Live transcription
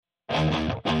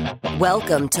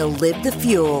Welcome to Live the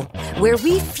Fuel, where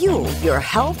we fuel your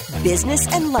health, business,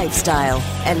 and lifestyle.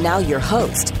 And now your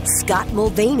host, Scott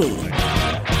Mulvaney.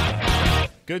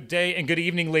 Good day and good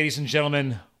evening, ladies and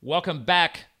gentlemen. Welcome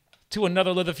back to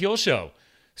another Live the Fuel show.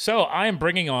 So I am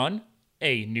bringing on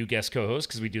a new guest co-host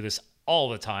because we do this all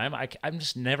the time. I'm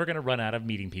just never going to run out of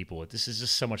meeting people. This is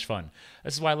just so much fun.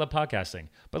 This is why I love podcasting.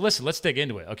 But listen, let's dig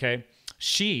into it, okay?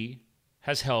 She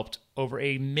has helped over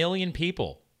 1 million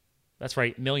people. That's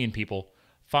right, 1 million people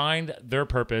find their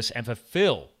purpose and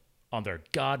fulfill on their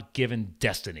God-given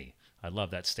destiny. I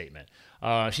love that statement.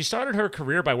 She started her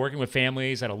career by working with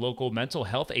families at a local mental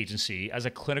health agency as a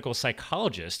clinical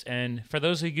psychologist. And for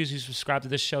those of you who subscribe to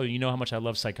this show, you know how much I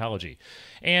love psychology.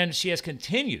 And she has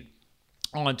continued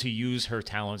on to use her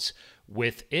talents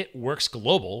with It Works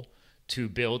Global to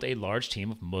build a large team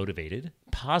of motivated,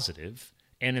 positive,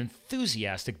 and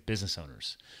enthusiastic business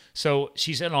owners. So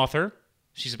she's an author.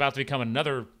 She's about to become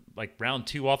another like round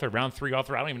 2 author, round 3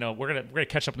 author. I don't even know. We're gonna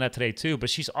catch up on that today too. But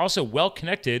she's also well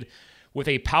connected with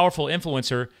a powerful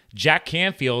influencer, Jack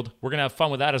Canfield. We're gonna have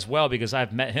fun with that as well because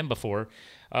I've met him before.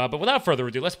 But without further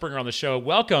ado, let's bring her on the show.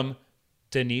 Welcome,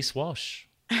 Denise Walsh.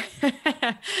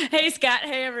 Hey Scott.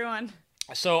 Hey everyone.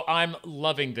 So I'm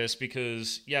loving this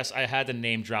because yes, I had to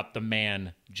name drop the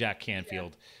man, Jack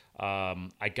Canfield. Yeah.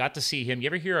 I got to see him. You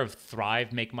ever hear of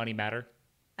Thrive, Make Money Matter?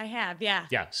 I have, yeah.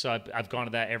 Yeah, so I've gone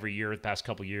to that every year the past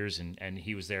couple of years, and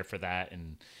he was there for that,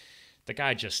 and the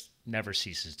guy just never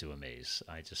ceases to amaze.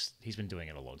 He's been doing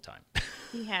it a long time.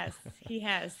 He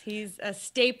has. He's a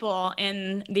staple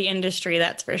in the industry,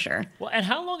 that's for sure. Well, and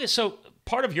how long so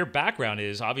part of your background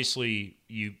is obviously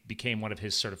you became one of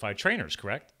his certified trainers,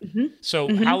 correct? Mm-hmm.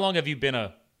 So how long have you been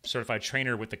a certified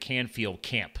trainer with the Canfield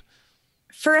Camp?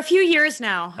 For a few years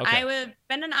now. Okay. I've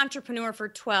been an entrepreneur for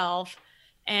 12.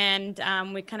 And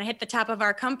we kind of hit the top of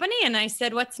our company and I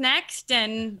said, what's next?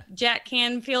 And Jack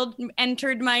Canfield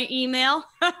entered my email.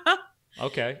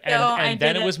 Okay. So and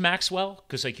then it was Maxwell?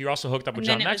 Because like you're also hooked up with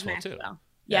John Maxwell too.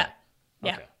 Yeah.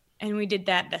 Okay. And we did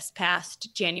that this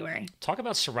past January. Talk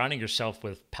about surrounding yourself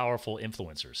with powerful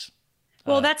influencers.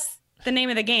 Well, that's the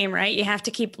name of the game, right? You have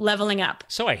to keep leveling up.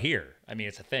 So I hear. I mean,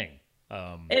 it's a thing.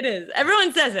 It is.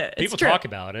 Everyone says it. People talk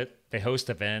about it. They host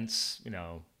events,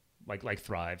 like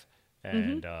Thrive.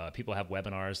 And people have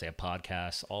webinars, they have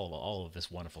podcasts, all of this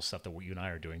wonderful stuff that you and I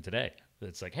are doing today.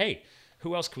 It's like, hey,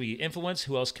 who else can we influence?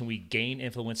 Who else can we gain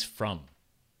influence from?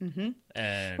 Mm-hmm.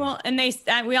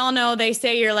 And we all know they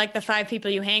say you're like the 5 people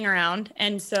you hang around.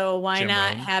 And so why Jim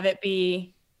not Rohn. have it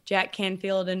be Jack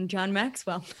Canfield and John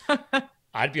Maxwell?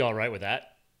 I'd be all right with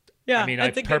that. Yeah, I mean, I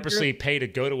purposely pay to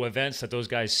go to events that those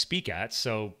guys speak at.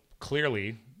 So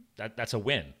clearly that's a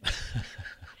win.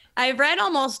 I've read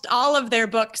almost all of their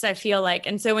books, I feel like.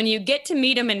 And so when you get to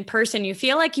meet them in person, you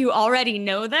feel like you already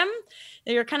know them.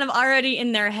 You're kind of already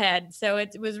in their head. So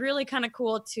it was really kind of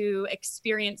cool to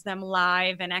experience them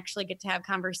live and actually get to have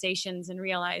conversations and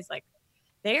realize like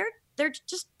they're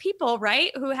just people,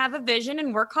 right? Who have a vision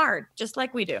and work hard, just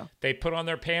like we do. They put on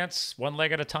their pants one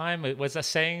leg at a time. Was that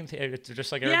saying?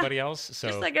 Just like everybody else? So,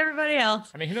 just like everybody else.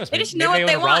 I mean, who knows? They just know what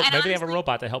they want. Maybe they have a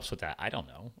robot that helps with that. I don't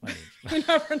know. I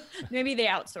mean, maybe they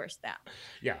outsource that.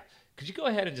 Yeah. Could you go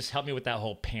ahead and just help me with that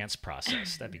whole pants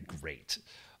process? That'd be great.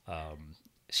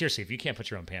 Seriously, if you can't put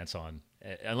your own pants on,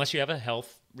 unless you have a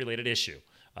health-related issue,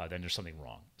 then there's something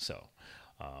wrong. So...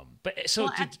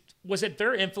 was it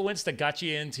their influence that got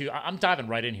you into? I'm diving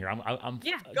right in here.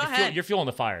 Go ahead. You're fueling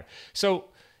the fire. So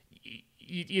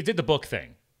you did the book thing.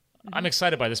 Mm-hmm. I'm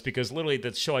excited by this because literally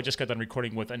the show I just got done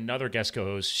recording with another guest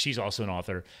co-host. She's also an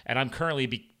author, and I'm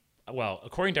currently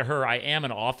according to her, I am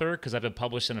an author because I've been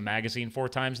published in a magazine 4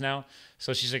 times now.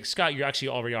 So she's like, Scott, you actually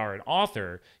already are an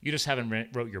author. You just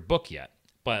haven't wrote your book yet,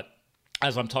 but.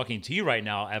 As I'm talking to you right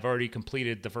now, I've already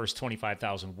completed the first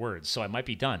 25,000 words, so I might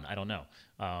be done. I don't know.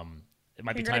 It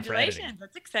might be time for editing. Congratulations.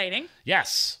 That's exciting.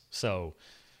 Yes. So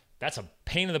that's a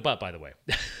pain in the butt, by the way.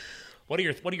 What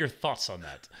are your thoughts on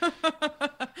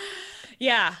that?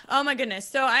 Yeah. Oh my goodness.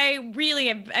 So I've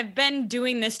been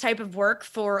doing this type of work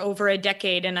for over a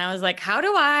decade, and I was like, how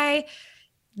do I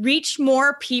reach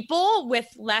more people with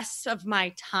less of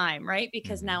my time, right?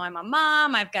 Because now I'm a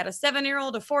mom, I've got a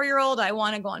 7-year-old, a 4-year-old. I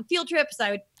want to go on field trips.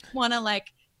 I would want to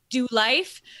do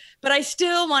life, but I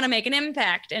still want to make an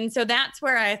impact. And so that's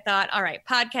where I thought, all right,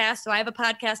 podcast. So I have a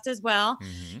podcast as well.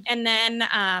 Mm-hmm.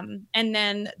 And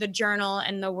then the journal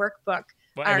and the workbook.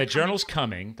 Well, and the journal's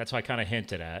coming. That's what I kind of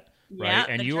hinted at, right? Yeah,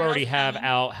 and you already have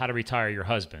out How to Retire Your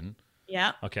Husband.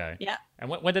 Yeah. Okay. Yeah. And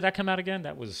when did that come out again?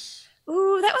 That was...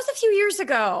 Ooh, that was a few years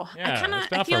ago. Yeah,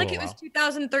 I feel like it was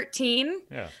 2013.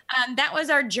 Yeah. That was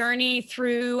our journey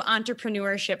through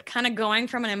entrepreneurship, kind of going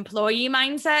from an employee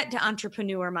mindset to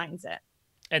entrepreneur mindset.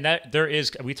 And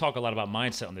we talk a lot about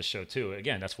mindset on this show too.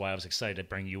 Again, that's why I was excited to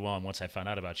bring you on. Once I found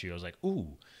out about you, I was like,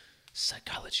 ooh,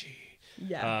 psychology.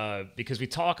 Yeah. Because we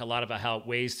talk a lot about how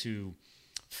ways to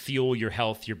fuel your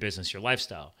health, your business, your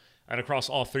lifestyle. And across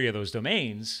all three of those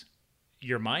domains,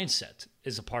 your mindset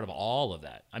is a part of all of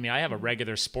that. I mean, I have a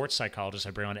regular sports psychologist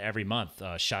I bring on every month.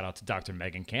 Shout out to Dr.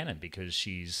 Megan Cannon, because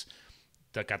she's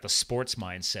got the sports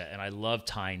mindset, and I love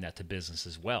tying that to business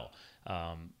as well.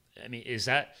 I mean,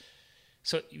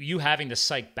 so you having the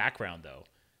psych background though,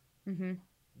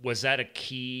 was that a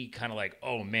key kind of like,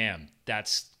 oh man,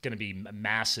 that's going to be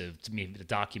massive to me to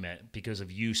document because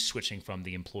of you switching from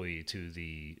the employee to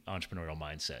the entrepreneurial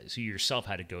mindset? So you yourself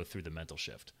had to go through the mental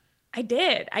shift. I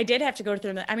did have to go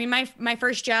through that. I mean, my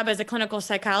first job as a clinical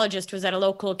psychologist was at a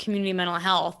local community mental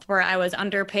health, where I was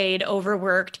underpaid,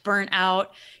 overworked, burnt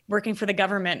out, working for the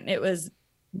government. It was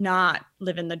not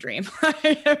living the dream.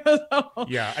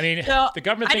 Yeah, I mean, so the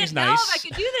government thing's nice. I didn't know if I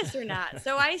could do this or not.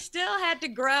 So I still had to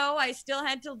grow. I still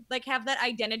had to like have that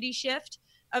identity shift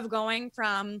of going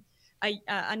from an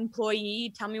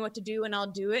employee, tell me what to do and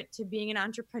I'll do it, to being an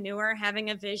entrepreneur,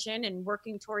 having a vision and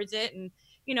working towards it, and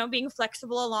being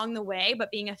flexible along the way, but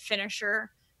being a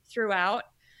finisher throughout.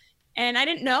 And I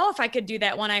didn't know if I could do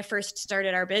that when I first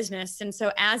started our business. And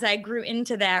so as I grew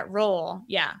into that role,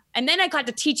 and then I got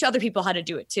to teach other people how to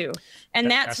do it too.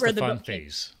 And that's where the fun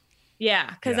phase.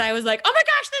 Yeah. Cause I was like, oh my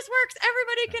gosh, this works.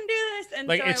 Everybody can do this. And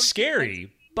like, so it's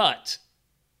scary, but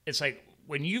it's like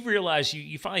when you realize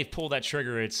you finally pull that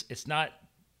trigger, it's not,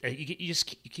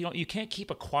 you can't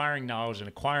keep acquiring knowledge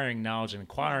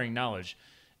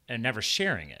and never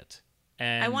sharing it.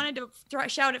 And I wanted to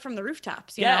shout it from the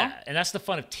rooftops, you know? know? And that's the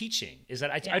fun of teaching, is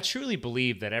that I truly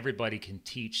believe that everybody can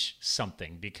teach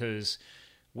something, because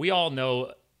we all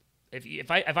know if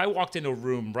I walked into a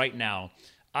room right now,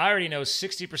 I already know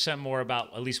 60% more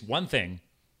about at least one thing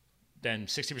than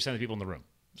 60% of the people in the room.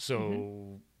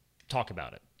 So talk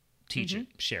about it, teach it,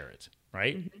 share it,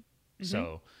 right?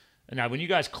 So now when you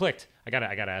guys clicked, I gotta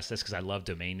ask this because I love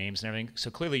domain names and everything. So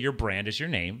clearly your brand is your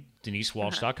name,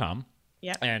 DeniseWalsh.com.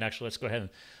 Yeah. And actually, let's go ahead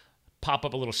and pop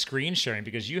up a little screen sharing,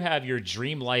 because you have your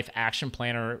Dream Life Action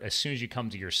Planner as soon as you come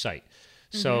to your site.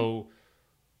 So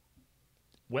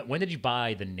when did you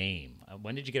buy the name?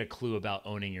 When did you get a clue about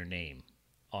owning your name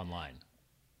online?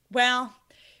 Well,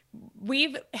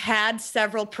 we've had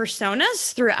several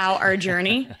personas throughout our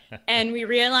journey, and we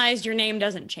realized your name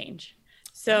doesn't change.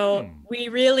 So we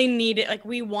really needed,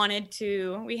 we had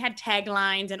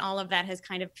taglines, and all of that has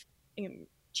kind of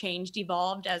changed,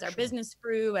 evolved as our business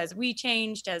grew, as we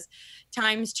changed, as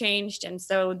times changed. And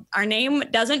so our name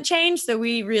doesn't change. So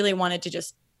we really wanted to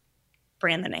just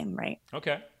brand the name, right?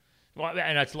 Okay. Well,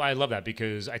 and I love that,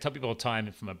 because I tell people all the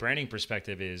time from a branding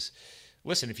perspective is,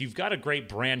 listen, if you've got a great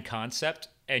brand concept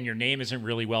and your name isn't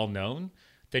really well known,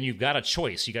 then you've got a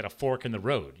choice. You got a fork in the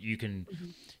road. You can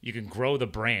grow the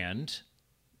brand.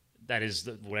 That is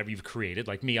whatever you've created.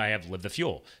 Like me, I have Live the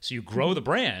Fuel. So you grow the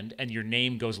brand and your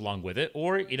name goes along with it.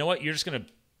 Or you know what? You're just going to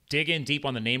dig in deep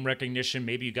on the name recognition.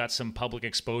 Maybe you got some public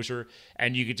exposure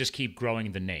and you could just keep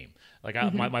growing the name. Like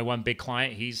my one big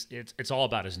client, it's all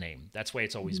about his name. That's the way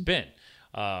it's always been.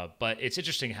 But it's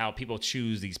interesting how people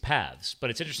choose these paths. But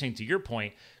it's interesting, to your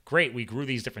point, great, we grew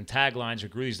these different taglines, we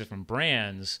grew these different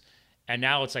brands. And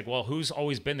now it's like, well, who's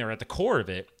always been there at the core of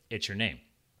it? It's your name.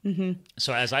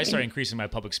 So as I start increasing my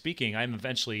public speaking, I'm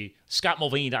eventually,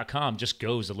 ScottMulvaney.com just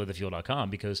goes to LiveTheFuel.com,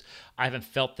 because I haven't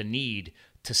felt the need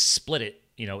to split it,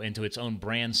 into its own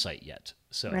brand site yet.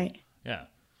 So yeah,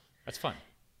 that's fun.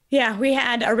 Yeah, we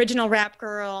had Original Rap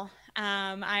Girl.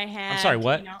 I'm sorry,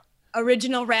 what?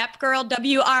 Original Rap Girl,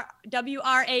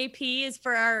 WRAP is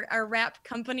for our rap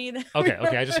company. Okay.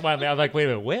 I just wanted, I'm like, wait a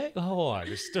minute, what? Hold on.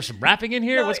 There's some rapping in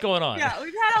here? What's going on? Yeah,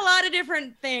 we've had a lot of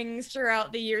different things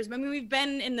throughout the years. I mean, we've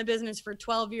been in the business for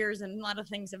 12 years and a lot of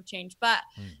things have changed. But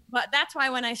that's why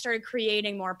when I started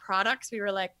creating more products, we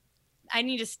were like, I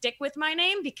need to stick with my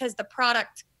name, because the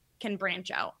product can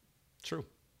branch out. True.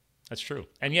 That's true.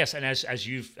 And yes, and as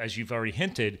you've already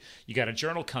hinted, you got a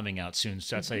journal coming out soon.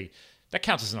 So that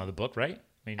counts as another book, right?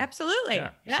 I mean, absolutely.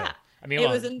 Yeah. So, I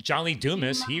mean, John Lee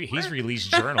Dumas, he's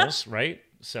released journals, right?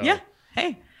 So yeah.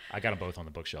 Hey, I got them both on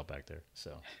the bookshelf back there.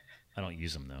 So I don't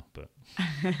use them though, but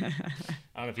I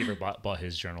don't know if you ever bought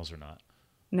his journals or not.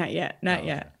 Not yet. Not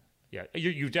yet. Yeah.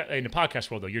 In the podcast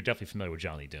world, though, you're definitely familiar with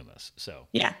John Lee Dumas. So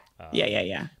Yeah.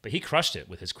 Yeah. But he crushed it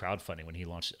with his crowdfunding when he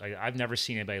launched. I've never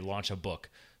seen anybody launch a book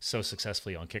so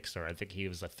successfully on Kickstarter. I think he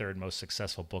was the third most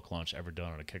successful book launch ever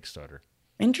done on a Kickstarter.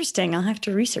 Interesting. I'll have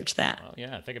to research that. Well,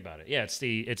 yeah, think about it. Yeah, it's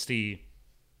the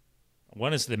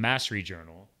one is the Mastery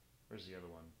Journal. Where's the other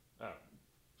one? Oh,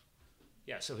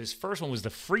 yeah. So his first one was the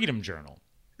Freedom Journal.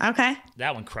 Okay.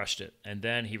 That one crushed it, and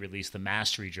then he released the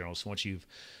Mastery Journal. So once you've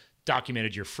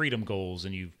documented your freedom goals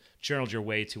and you've journaled your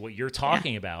way to what you're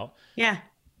talking about,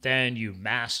 then you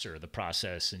master the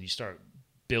process and you start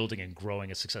building and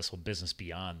growing a successful business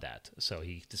beyond that. So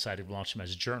he decided to launch them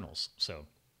as journals. So,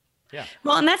 yeah.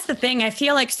 Well, and that's the thing. I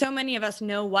feel like so many of us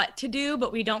know what to do,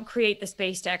 but we don't create the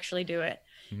space to actually do it,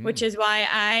 which is why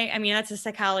I mean, that's a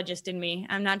psychologist in me.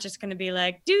 I'm not just going to be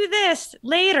like, do this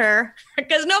later,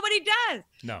 because nobody does.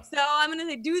 No. So I'm going to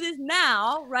say, do this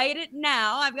now, write it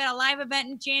now. I've got a live event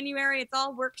in January. It's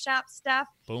all workshop stuff.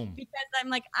 Boom. Because I'm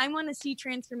like, I want to see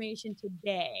transformation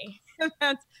today. We're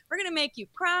going to make you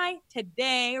cry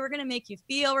today. We're going to make you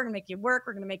feel. We're going to make you work.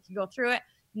 We're going to make you go through it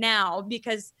now,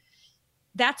 because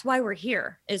that's why we're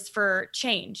here, is for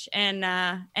change.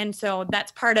 And so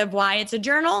that's part of why it's a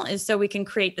journal, is so we can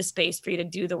create the space for you to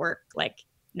do the work like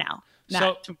now.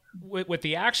 So with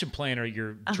the action planner,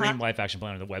 your Dream Life Action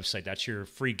Planner on the website, that's your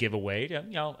free giveaway,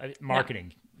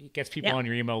 marketing. It gets people on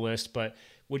your email list, but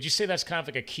would you say that's kind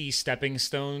of like a key stepping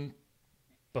stone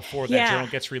before that journal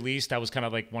gets released? That was kind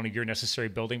of like one of your necessary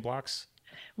building blocks?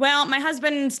 Well, my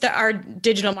husband's our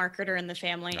digital marketer in the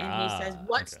family, and he says,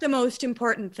 what's the most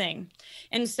important thing?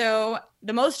 And so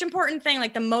the most important thing,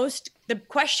 like the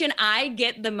question I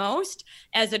get the most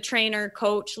as a trainer,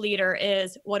 coach, leader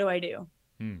is, what do I do?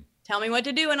 Tell me what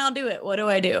to do and I'll do it. What do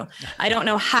I do? I don't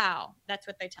know how. That's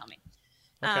what they tell me.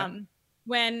 Okay.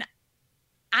 When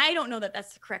I don't know that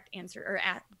that's the correct answer or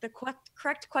the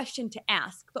correct question to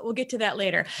ask, but we'll get to that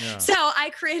later. Yeah. So I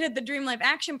created the Dream Life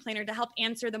Action Planner to help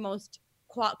answer the most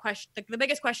question, the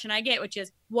biggest question I get, which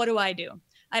is, what do I do?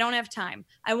 I don't have time.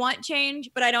 I want change,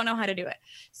 but I don't know how to do it.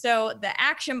 So the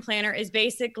action planner is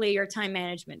basically your time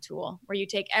management tool, where you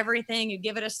take everything, you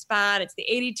give it a spot. It's the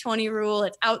 80-20 rule.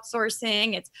 It's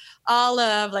outsourcing. It's all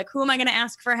of like, who am I going to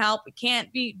ask for help? We can't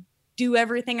do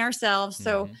everything ourselves.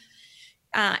 So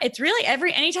it's really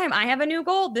anytime I have a new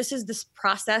goal, this is this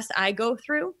process I go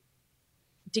through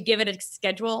to give it a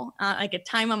schedule, like a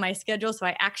time on my schedule, so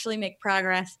I actually make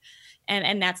progress.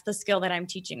 And that's the skill that I'm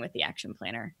teaching with the action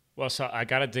planner. Well, so I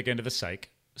got to dig into the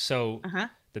psych. So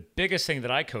the biggest thing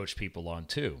that I coach people on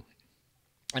too,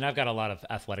 and I've got a lot of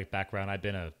athletic background. I've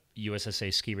been a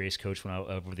USSA ski race coach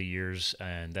over the years,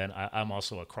 and then I'm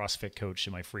also a CrossFit coach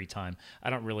in my free time. I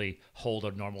don't really hold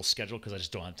a normal schedule because I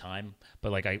just don't have time.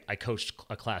 But like I coached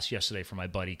a class yesterday for my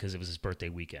buddy because it was his birthday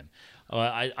weekend.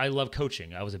 I love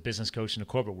coaching. I was a business coach in the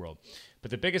corporate world.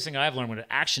 But the biggest thing I've learned with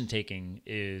action taking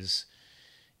is,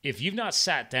 if you've not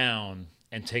sat down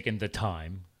and taken the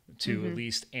time to at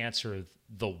least answer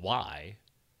the why,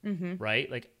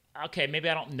 right? Like, okay, maybe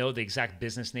I don't know the exact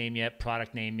business name yet,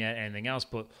 product name yet, anything else,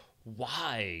 but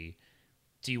why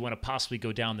do you want to possibly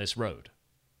go down this road?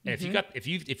 And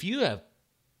if you have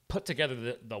put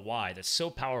together the why that's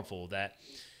so powerful that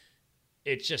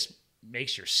it just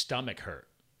makes your stomach hurt.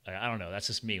 I don't know. That's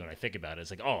just me when I think about it. It's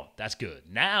like, oh, that's good.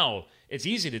 Now it's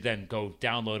easy to then go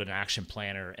download an action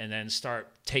planner and then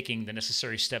start taking the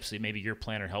necessary steps that maybe your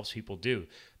planner helps people do.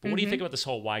 But what do you think about this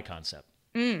whole why concept?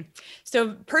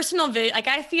 So personal vision, like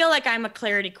I feel like I'm a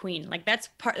clarity queen. Like that's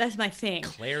my thing.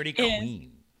 Clarity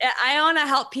queen. I want to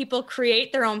help people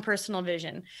create their own personal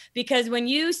vision, because when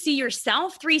you see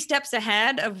yourself 3 steps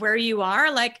ahead of where you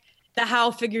are, like the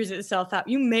how figures itself out.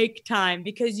 You make time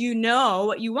because you know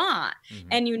what you want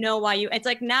and you know why it's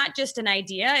like not just an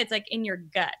idea. It's like in your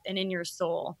gut and in your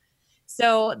soul.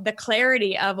 So the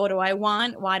clarity of what do I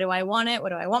want? Why do I want it? What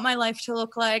do I want my life to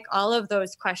look like? All of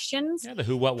those questions. Yeah, the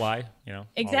who, what, why,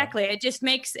 Exactly. It just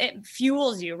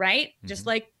fuels you, right? Just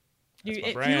like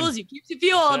it fuels you, keeps you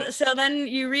fueled. So then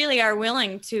you really are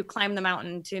willing to climb the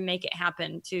mountain to make it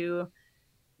happen,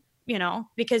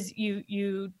 because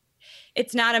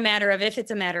it's not a matter of if,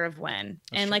 it's a matter of when.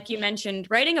 That's true. Like you mentioned,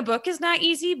 writing a book is not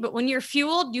easy, but when you're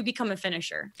fueled, you become a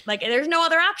finisher. Like there's no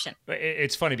other option. But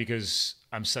it's funny because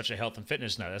I'm such a health and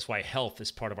fitness nut. That's why health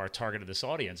is part of our target of this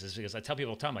audience, is because I tell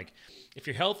people all the time, like, if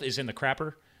your health is in the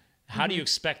crapper, how do you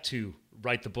expect to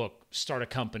write the book, start a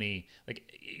company? Like,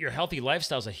 your healthy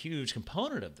lifestyle is a huge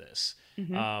component of this.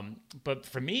 But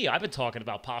for me, I've been talking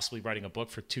about possibly writing a book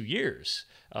for 2 years,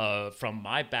 from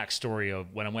my backstory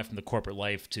of when I went from the corporate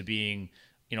life to being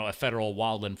a federal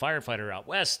wildland firefighter out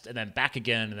west and then back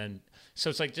again. And then, so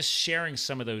it's like just sharing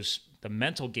some of the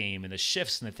mental game and the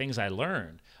shifts and the things I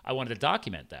learned. I wanted to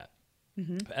document that.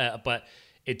 But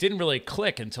it didn't really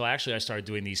click until actually I started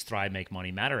doing these Thrive, Make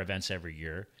Money, Matter events every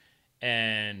year.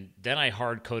 And then I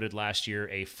hard-coded last year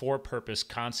a for-purpose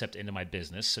concept into my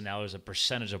business. So now there's a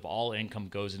percentage of all income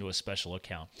goes into a special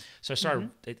account. So I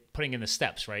started putting in the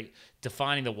steps, right?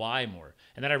 Defining the why more.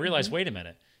 And then I realized, wait a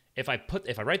minute, if I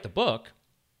write the book,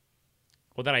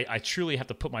 well, then I truly have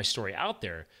to put my story out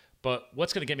there. But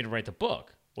what's going to get me to write the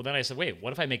book? Well, then I said, wait,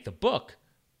 what if I make the book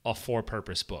a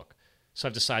for-purpose book? So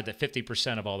I've decided that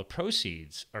 50% of all the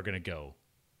proceeds are going to go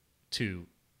to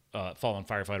fallen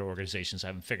firefighter organizations. I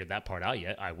haven't figured that part out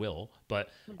yet. I will. But,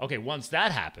 okay, once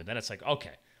that happened, then it's like,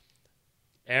 okay,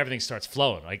 everything starts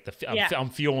flowing. Like I'm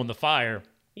fueling the fire.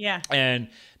 Yeah. And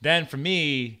then for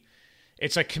me,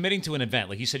 it's like committing to an event.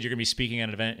 Like you said, you're going to be speaking at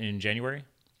an event in January.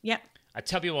 Yeah. I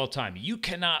tell people all the time, you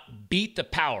cannot beat the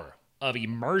power of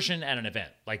immersion at an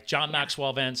event, like John Maxwell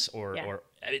events or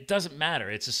it doesn't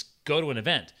matter. It's just go to an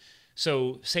event.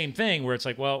 So same thing where it's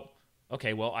like, well,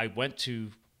 okay, well, I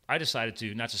decided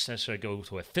to not just necessarily go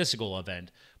to a physical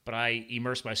event, but I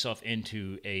immersed myself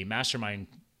into a mastermind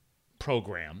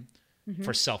program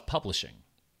for self-publishing.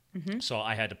 So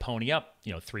I had to pony up,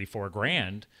 $3-4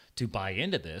 grand to buy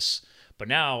into this. But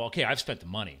now, okay, I've spent the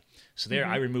money. So there,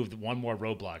 I removed one more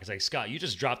roadblock. It's like, Scott, you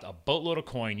just dropped a boatload of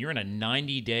coin. You're in a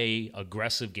 90-day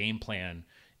aggressive game plan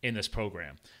in this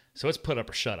program. So it's put up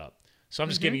or shut up. So I'm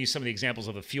just giving you some of the examples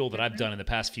of the fuel that I've done in the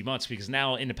past few months, because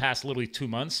now in the past literally 2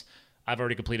 months, I've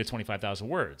already completed 25,000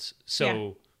 words.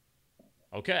 So,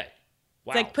 okay.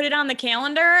 Wow. It's like put it on the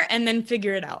calendar and then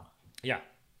figure it out. Yeah.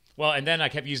 Well, and then I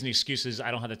kept using the excuses.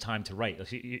 I don't have the time to write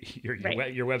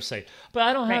your website, but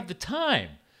I don't have the time.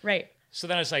 Right. So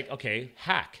then I was like, okay,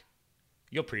 hack.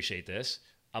 You'll appreciate this.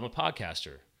 I'm a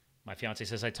podcaster. My fiance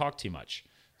says I talk too much.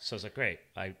 So I was like, great.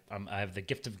 I have the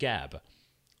gift of gab.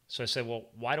 So I said, well,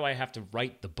 why do I have to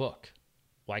write the book?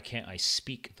 Why can't I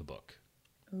speak the book?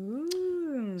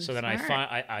 Ooh, so then smart.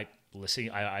 I listen.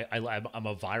 I'm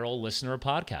a viral listener of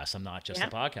podcasts. I'm not just a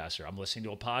podcaster. I'm listening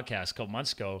to a podcast a couple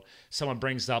months ago. Someone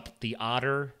brings up the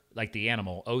Otter, like the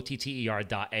animal,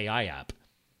 OTTER.ai app.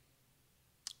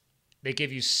 They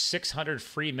give you 600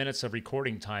 free minutes of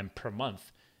recording time per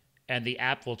month, and the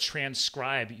app will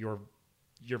transcribe your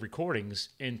recordings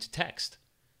into text.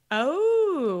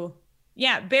 Oh,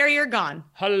 yeah. Barrier gone.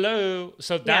 Hello.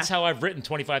 So that's how I've written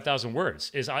 25,000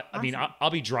 words. I mean, I'll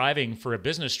be driving for a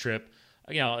business trip.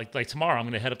 Like tomorrow, I'm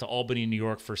going to head up to Albany, New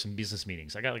York for some business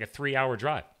meetings. I got like a 3-hour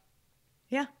drive.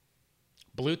 Yeah.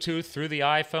 Bluetooth through the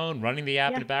iPhone, running the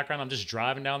app in the background. I'm just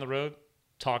driving down the road,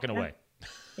 talking away.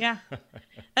 Yeah.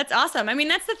 That's awesome. I mean,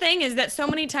 that's the thing, is that so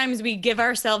many times we give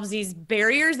ourselves these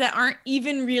barriers that aren't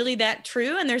even really that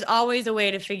true. And there's always a way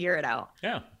to figure it out.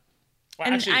 Yeah. Well,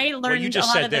 and actually, I learned what you just a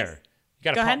lot said of there,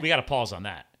 this. we got to pause on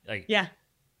that. Like, yeah,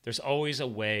 there's always a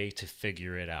way to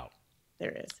figure it out.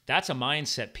 there is. That's a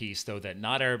mindset piece, though, that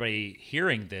not everybody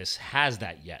hearing this has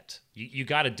that yet. You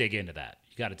got to dig into that.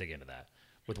 You got to dig into that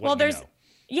with what you know.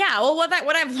 Yeah, well,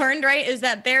 what I've learned, right, is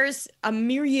that there's a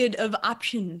myriad of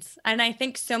options. And I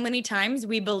think so many times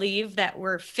we believe that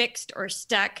we're fixed or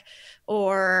stuck,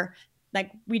 or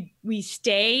like we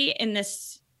stay in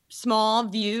this small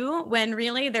view, when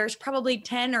really there's probably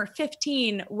 10 or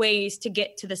 15 ways to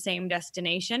get to the same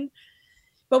destination.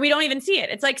 But we don't even see it.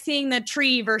 It's like seeing the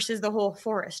tree versus the whole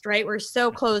forest, right? We're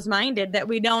so closed-minded that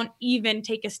we don't even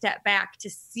take a step back to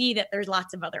see that there's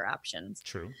lots of other options.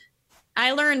 True.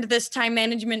 I learned this time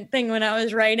management thing when I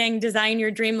was writing Design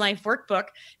Your Dream Life workbook.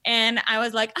 And I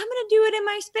was like, I'm going to do it in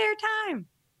my spare time.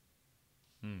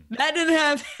 That didn't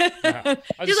happen.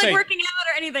 Just like working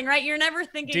out or anything, right? You're never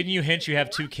thinking. Didn't you hint you have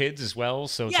 2 kids as well?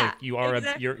 So it's like you are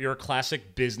you're a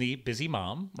classic busy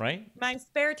mom, right? My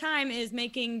spare time is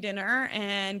making dinner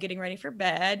and getting ready for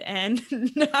bed. And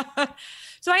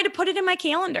so I had to put it in my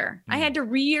calendar. I had to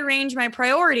rearrange my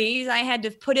priorities. I had to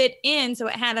put it in so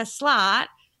it had a slot.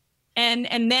 And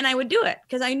then I would do it,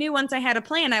 because I knew once I had a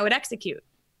plan, I would execute.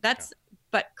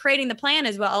 But creating the plan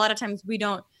is what a lot of times we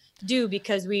don't do,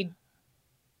 because we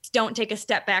don't take a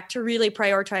step back to really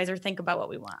prioritize or think about what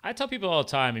we want. I tell people all the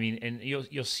time, I mean, and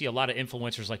you'll see a lot of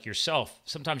influencers like yourself.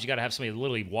 Sometimes you got to have somebody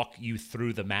literally walk you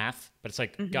through the math, but it's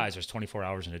like, guys, there's 24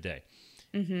 hours in a day.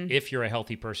 If you're a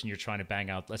healthy person, you're trying to bang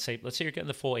out, let's say you're getting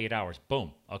the full 8 hours.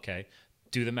 Boom. Okay.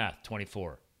 Do the math.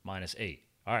 24 minus 8.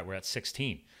 All right. We're at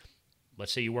 16.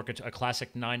 Let's say you work a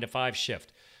classic 9 to 5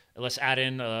 shift. Let's add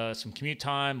in some commute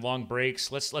time, long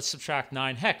breaks. Let's subtract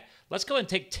 9. Heck, let's go ahead and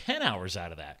take 10 hours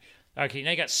out of that. Okay,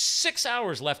 now you got 6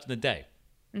 hours left in the day.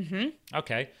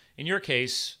 Okay. In your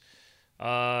case,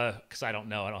 Because I don't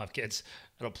know. I don't have kids.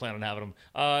 I don't plan on having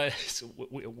them. So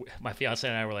my fiance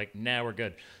and I were like, nah, we're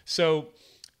good. So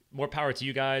more power to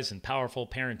you guys and powerful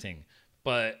parenting.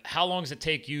 But how long does it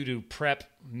take you to prep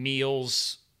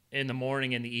meals in the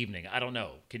morning and the evening? I don't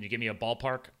know. Can you give me a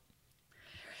ballpark?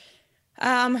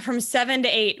 From 7 to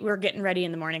 8, we're getting ready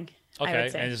in the morning.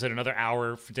 Okay. And is it another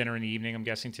hour for dinner in the evening, I'm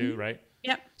guessing too, right?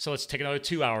 Yep. So let's take another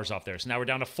 2 hours off there. So now we're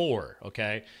down to 4.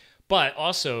 Okay. But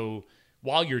also,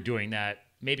 while you're doing that,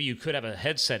 maybe you could have a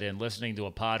headset in listening to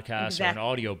a podcast or an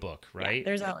audiobook, right? Yeah,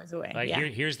 there's always a way. Like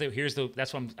here's the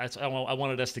that's what I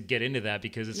wanted us to get into that,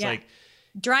 because it's like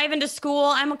driving to school,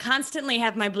 I'm constantly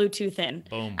have my Bluetooth in.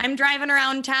 Boom. I'm driving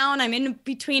around town. I'm in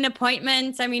between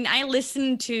appointments. I mean, I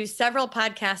listen to several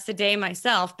podcasts a day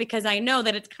myself because I know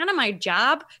that it's kind of my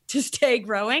job to stay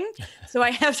growing. So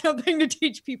I have something to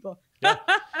teach people. Yeah.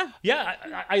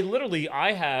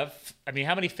 I have, I mean,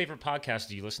 how many favorite podcasts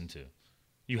do you listen to?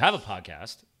 You have a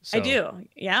podcast. So. I do.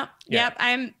 Yeah. Yep.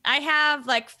 I have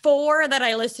like 4 that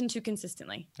I listen to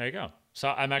consistently. There you go. So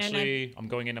I'm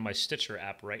going into my Stitcher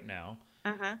app right now.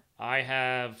 Uh-huh. I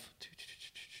have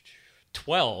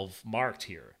 12 marked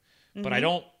here, but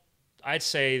I'd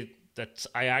say that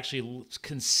I actually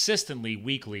consistently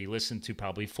weekly listen to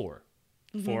probably 4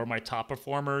 of my top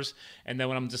performers. And then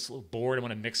when I'm just bored, I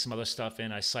want to mix some other stuff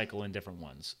in, I cycle in different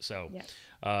ones. So,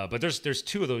 but there's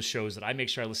 2 of those shows that I make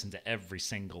sure I listen to every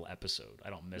single episode.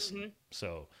 I don't miss them.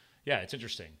 So yeah, it's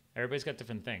interesting. Everybody's got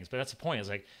different things, but that's the point. Is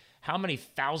like how many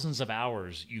thousands of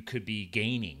hours you could be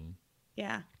gaining.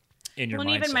 Yeah. In your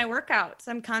mindset. And even my workouts,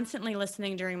 I'm constantly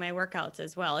listening during my workouts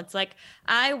as well. It's like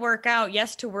I work out,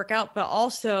 yes, to work out, but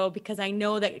also because I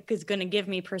know that it's going to give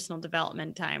me personal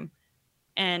development time.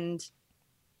 And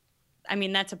I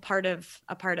mean, that's a part of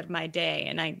my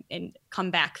day, and come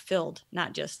back filled,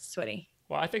 not just sweaty.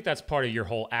 Well, I think that's part of your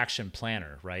whole action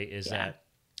planner, right? Is that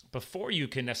before you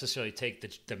can necessarily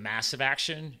take the massive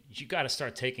action, you got to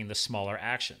start taking the smaller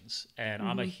actions. And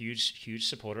I'm a huge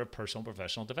supporter of personal and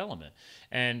professional development.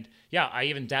 And yeah, I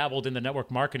even dabbled in the network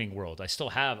marketing world. I still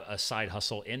have a side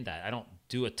hustle in that. I don't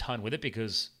do a ton with it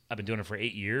because I've been doing it for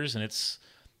 8 years and it's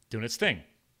doing its thing.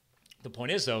 The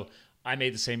point is though, I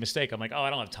made the same mistake. I'm like, oh, I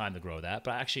don't have time to grow that.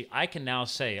 But actually I can now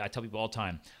say, I tell people all the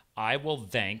time, I will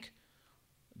thank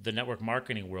the network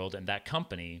marketing world and that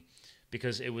company,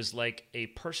 because it was like a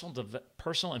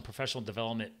personal and professional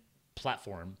development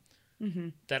platform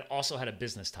that also had a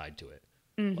business tied to it.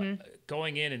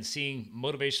 Going in and seeing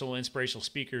motivational, inspirational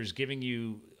speakers giving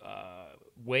you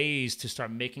ways to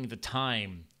start making the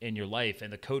time in your life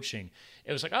and the coaching,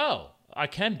 it was like, oh, I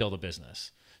can build a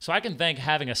business. So I can thank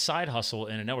having a side hustle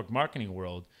in a network marketing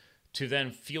world to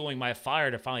then fueling my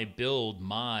fire to finally build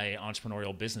my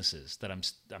entrepreneurial businesses that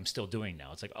I'm still doing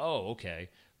now. It's like, oh, okay.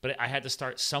 But I had to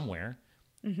start somewhere.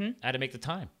 I had to make the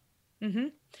time.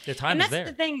 The time is there.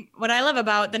 That's the thing. What I love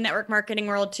about the network marketing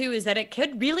world too is that it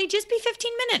could really just be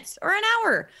 15 minutes or an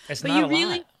hour. It's not a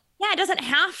lot. Yeah, it doesn't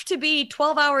have to be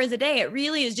 12 hours a day. It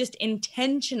really is just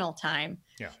intentional time.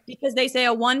 Yeah. Because they say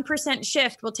a 1%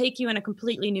 shift will take you in a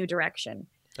completely new direction.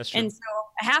 That's true. And so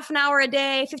a half an hour a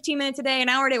day, 15 minutes a day, an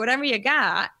hour a day, whatever you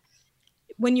got,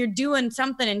 when you're doing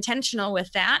something intentional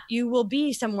with that, you will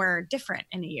be somewhere different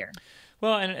in a year.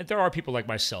 Well, and there are people like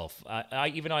myself.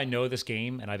 Even though I know this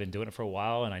game and I've been doing it for a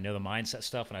while, and I know the mindset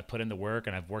stuff, and I put in the work,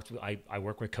 and I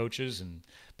work with coaches,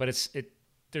 but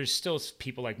there's still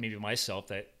people like maybe myself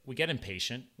that we get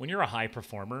impatient. When you're a high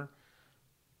performer,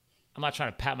 I'm not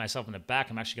trying to pat myself in the back.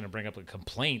 I'm actually going to bring up a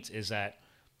complaint, is that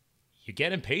you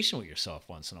get impatient with yourself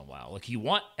once in a while. Like you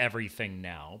want everything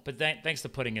now, but thanks to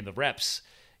putting in the reps,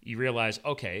 you realize,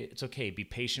 okay, it's okay. Be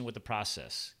patient with the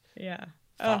process. Yeah.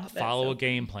 Follow a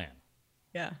game plan.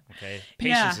 Yeah. Okay.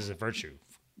 Patience is a virtue.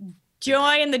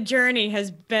 Joy in the journey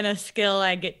has been a skill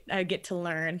I get to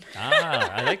learn.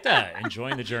 I like that.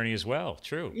 Enjoying the journey as well.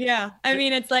 True. Yeah. I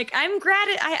mean, it's like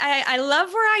I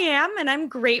love where I am and I'm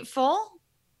grateful,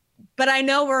 but I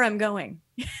know where I'm going.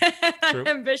 I'm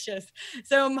ambitious.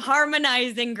 So I'm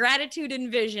harmonizing gratitude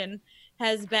and vision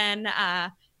has been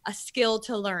a skill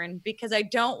to learn, because I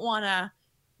don't want to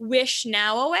wish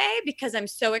now away because I'm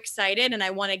so excited and I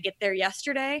want to get there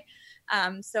yesterday.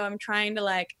 So I'm trying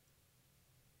to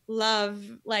love,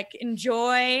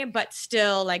 enjoy, but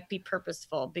still be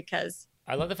purposeful, because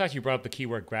I love the fact you brought up the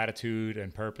keyword gratitude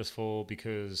and purposeful,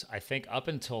 because I think up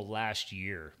until last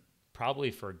year,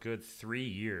 probably for a good 3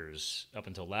 years up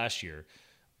until last year,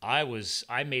 I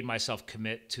made myself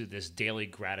commit to this daily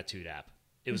gratitude app.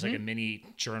 It was like a mini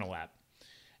journal app.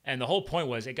 And the whole point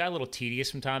was it got a little tedious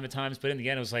from time to time, but in the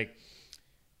end it was like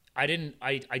I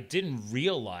didn't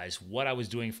realize what I was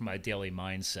doing for my daily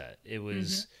mindset. It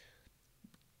was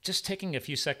just taking a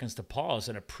few seconds to pause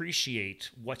and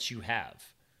appreciate what you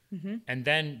have. Mm-hmm. And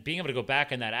then being able to go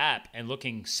back in that app and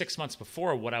looking 6 months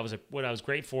before what I was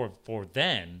grateful for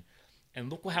then, and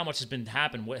look how much has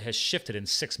happened, what has shifted in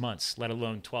 6 months, let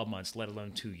alone 12 months, let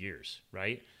alone 2 years,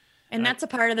 right? And that's a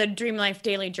part of the Dream Life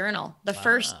Daily Journal. The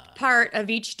first part of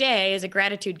each day is a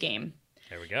gratitude game.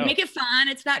 There we go. Make it fun.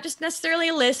 It's not just necessarily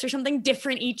a list or something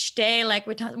different each day. Like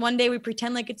one day we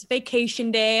pretend like it's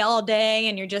vacation day all day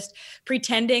and you're just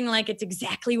pretending like it's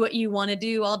exactly what you want to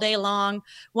do all day long.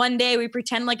 One day we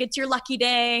pretend like it's your lucky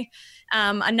day.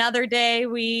 Another day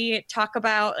we talk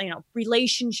about,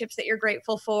 relationships that you're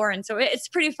grateful for. And so it's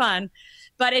pretty fun,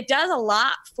 but it does a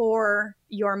lot for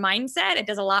your mindset. It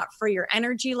does a lot for your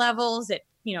energy levels. It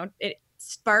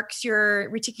sparks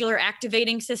your reticular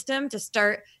activating system to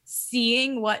start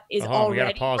seeing what is already we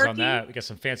got to pause working. on that. We got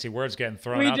some fancy words getting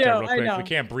thrown out there real quick. We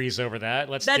can't breeze over that.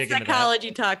 Let's dig into that. That's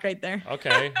psychology talk right there.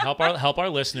 Okay. Help our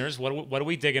listeners. What are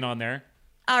we digging on there?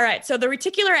 All right. So the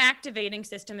reticular activating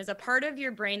system is a part of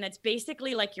your brain that's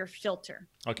basically like your filter.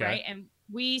 Okay. Right. And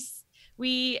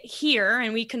we hear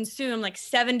and we consume like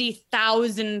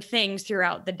 70,000 things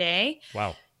throughout the day.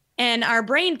 Wow. And our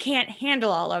brain can't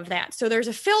handle all of that. So there's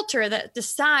a filter that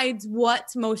decides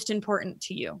what's most important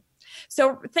to you.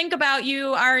 So think about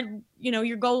you're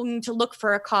going to look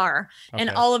for a car and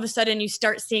all of a sudden you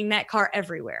start seeing that car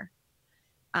everywhere.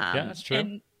 Yeah, that's true.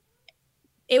 And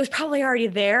it was probably already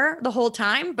there the whole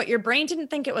time, but your brain didn't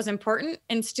think it was important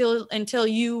until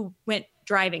you went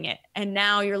driving it. And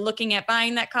now you're looking at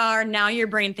buying that car. Now your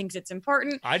brain thinks it's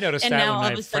important. I noticed that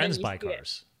when my friends buy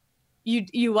cars.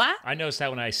 You what? I noticed that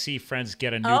when I see friends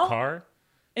get a new car.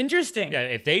 Interesting. Yeah,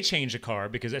 if they change a car,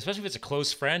 because especially if it's a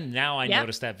close friend, now I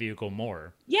notice that vehicle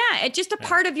more. Yeah, it's just a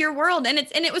part of your world, and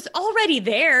it was already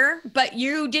there, but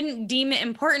you didn't deem it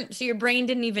important, so your brain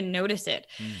didn't even notice it.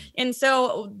 And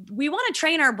so we want to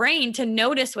train our brain to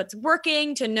notice what's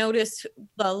working, to notice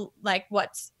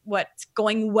what's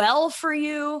going well for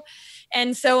you.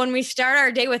 And so when we start our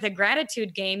day with a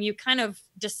gratitude game, you kind of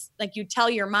just you tell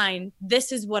your mind,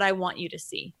 this is what I want you to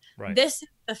see. Right. This is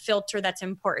the filter that's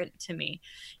important to me.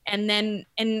 And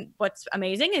what's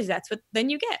amazing is that's what then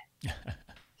you get.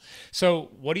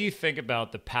 So what do you think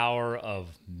about the power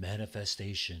of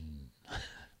manifestation?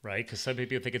 Right? Because some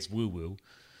people think it's woo-woo.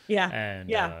 Yeah.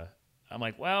 And I'm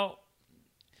like, well,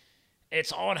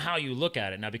 it's all on how you look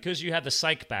at it. Now, because you have the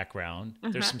psych background,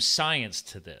 there's some science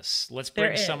to this. Let's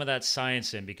bring some of that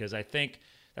science in, because I think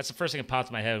that's the first thing that popped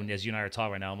in my head as you and I are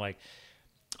talking right now. I'm like,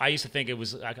 I used to think it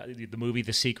was the movie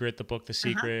The Secret, the book The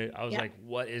Secret. I was like,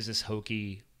 what is this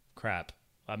hokey crap?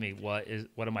 I mean, what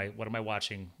am I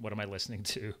watching? What am I listening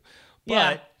to?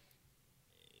 But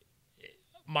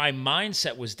my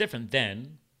mindset was different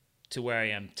then to where I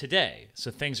am today.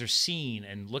 So things are seen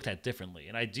and looked at differently.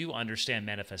 And I do understand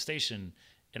manifestation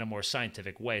in a more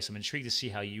scientific way. So I'm intrigued to see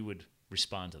how you would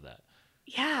respond to that.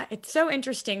 Yeah, it's so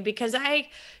interesting because I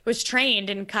was trained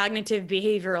in cognitive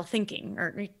behavioral thinking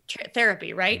or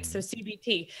therapy, right? So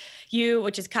CBT,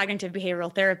 which is cognitive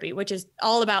behavioral therapy, which is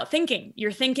all about thinking.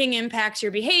 Your thinking impacts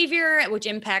your behavior, which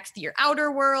impacts your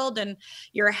outer world, and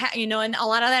and a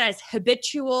lot of that is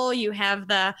habitual. You have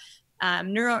the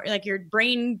your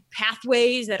brain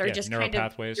pathways that are just kind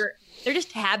of they're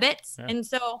just habits. Yeah. And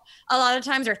so a lot of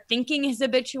times our thinking is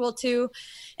habitual too.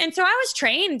 And so I was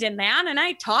trained in that, and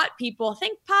I taught people,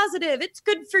 think positive, it's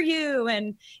good for you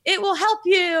and it will help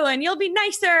you and you'll be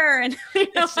nicer. And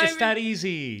it's that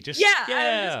easy. Just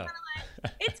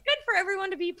it's good for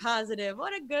everyone to be positive.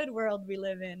 What a good world we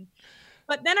live in.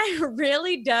 But then I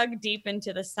really dug deep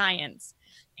into the science.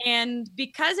 And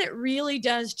because it really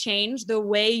does change the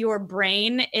way your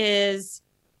brain is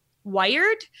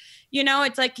wired,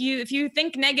 it's like if you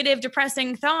think negative,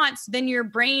 depressing thoughts, then your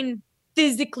brain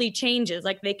physically changes.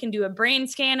 Like they can do a brain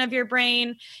scan of your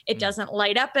brain. It doesn't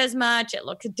light up as much. It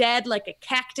looks dead like a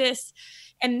cactus.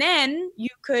 And then you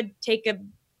could take a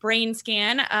brain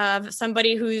scan of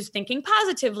somebody who's thinking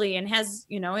positively and has,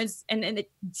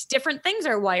 it's different things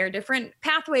are wired, different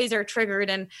pathways are triggered,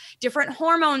 and different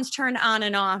hormones turn on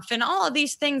and off. And all of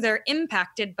these things are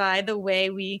impacted by the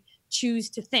way we choose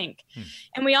to think.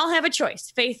 And we all have a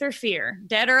choice, faith or fear,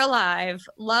 dead or alive,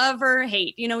 love or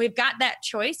hate. We've got that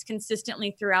choice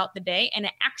consistently throughout the day, and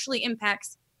it actually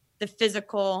impacts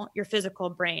your physical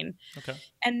brain. Okay.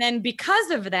 And then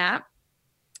because of that,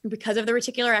 because of the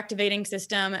reticular activating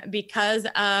system, because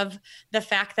of the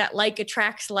fact that like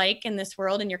attracts like in this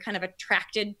world, and you're kind of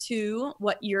attracted to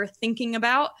what you're thinking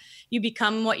about, you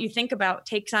become what you think about,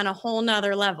 takes on a whole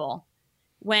nother level.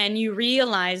 when you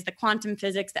realize the quantum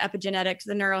physics, the epigenetics,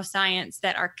 the neuroscience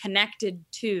that are connected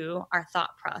to our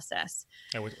thought process.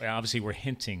 Obviously, we're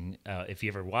hinting, if you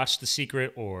ever watched The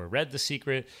Secret or read The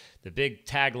Secret, the big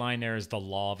tagline there is the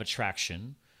law of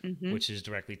attraction, which is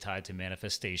directly tied to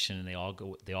manifestation, and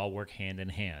they all work hand in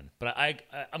hand. But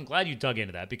I'm glad you dug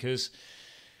into that, because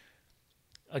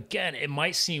again, it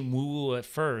might seem woo-woo at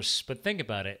first, but think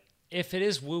about it. If it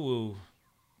is woo-woo,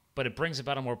 but it brings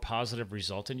about a more positive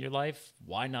result in your life,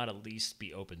 why not at least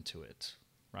be open to it,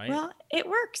 right? Well, it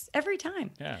works every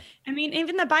time. Yeah. I mean,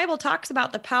 even the Bible talks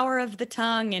about the power of the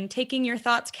tongue and taking your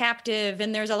thoughts captive.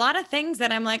 And there's a lot of things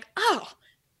that I'm like, oh,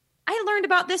 I learned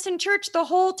about this in church the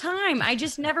whole time. I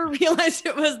just never realized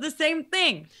it was the same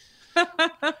thing.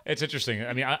 It's interesting.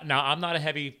 I mean, now I'm not a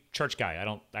heavy church guy. I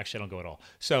don't go at all.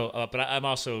 So, but I'm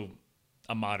also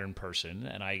a modern person,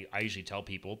 and I usually tell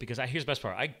people, because here's the best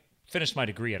part. I finished my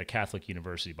degree at a Catholic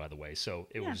university, by the way. So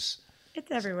it's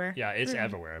everywhere. Yeah, it's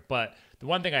everywhere. But the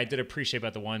one thing I did appreciate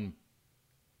about the one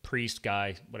priest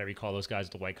guy, whatever you call those guys,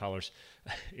 the white collars.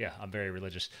 Yeah, I'm very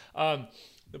religious.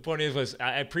 The point was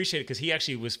I appreciate it because he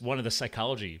actually was one of the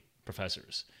psychology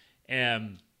professors,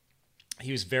 and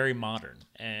he was very modern.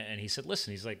 And he said,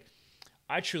 listen, he's like,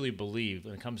 I truly believe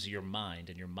when it comes to your mind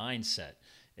and your mindset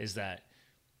is that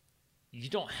you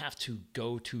don't have to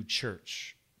go to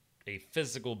church, a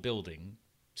physical building,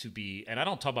 to be, and I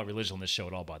don't talk about religion on this show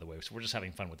at all, by the way, so we're just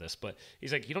having fun with this, but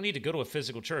he's like, you don't need to go to a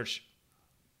physical church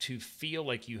to feel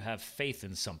like you have faith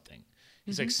in something.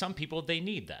 He's like, some people, they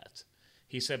need that.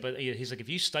 He said, but he's like, if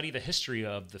you study the history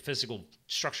of the physical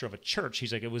structure of a church,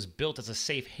 he's like, it was built as a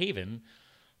safe haven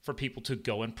for people to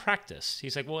go and practice.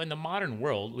 He's like, well, in the modern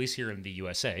world, at least here in the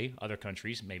USA, other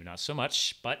countries, maybe not so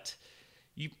much, but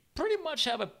you pretty much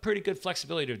have a pretty good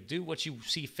flexibility to do what you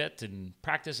see fit and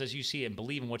practice as you see it and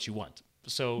believe in what you want.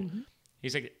 So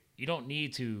he's like, you don't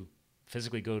need to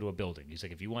physically go to a building. He's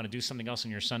like, if you want to do something else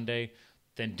on your Sunday,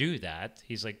 then do that.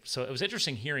 He's like, so it was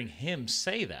interesting hearing him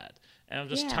say that. And I'm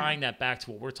just tying that back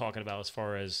to what we're talking about as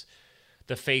far as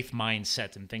the faith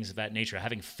mindset and things of that nature,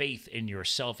 having faith in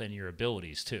yourself and your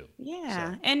abilities too.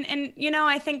 Yeah. So. And, you know,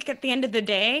 I think at the end of the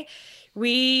day,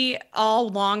 we all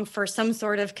long for some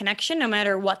sort of connection, no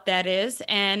matter what that is.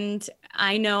 And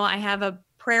I know I have a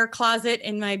prayer closet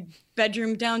in my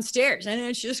bedroom downstairs, and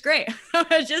it's just great.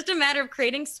 It's just a matter of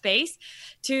creating space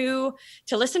to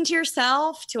listen to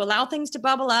yourself, to allow things to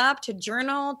bubble up, to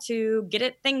journal, to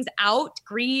get things out,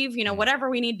 grieve, you know, whatever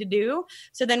we need to do.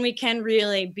 So then we can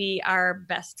really be our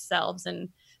best selves. And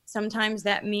sometimes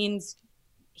that means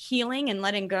healing and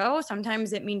letting go.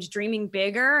 Sometimes it means dreaming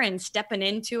bigger and stepping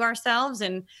into ourselves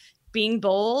and being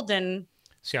bold. And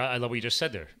see, I love what you just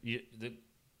said there.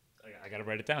 I got to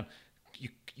write it down.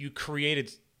 You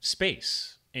created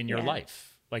space in your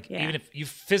life. Like even if you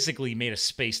physically made a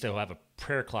space to have a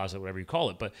prayer closet, whatever you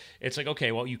call it, but it's like,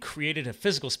 okay, well, you created a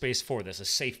physical space for this, a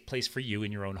safe place for you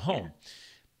in your own home. Yeah.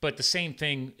 But the same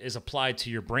thing is applied to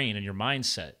your brain and your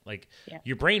mindset. Like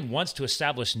your brain wants to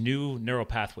establish new neural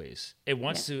pathways. It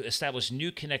wants to establish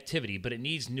new connectivity, but it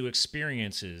needs new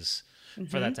experiences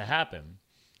for that to happen.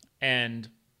 And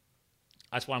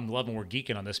that's why I'm loving we're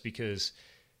geeking on this, because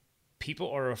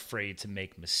people are afraid to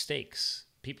make mistakes.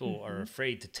 People are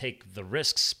afraid to take the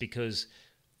risks because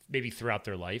maybe throughout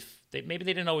their life, maybe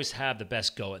they didn't always have the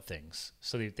best go at things.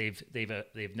 So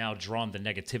they've now drawn the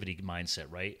negativity mindset,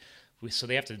 right? So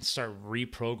they have to start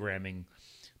reprogramming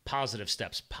positive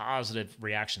steps, positive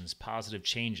reactions, positive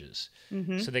changes,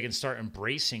 so they can start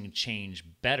embracing change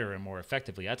better and more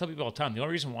effectively. I tell people all the time, the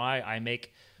only reason why I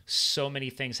make so many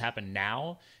things happen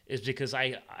now is because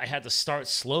I had to start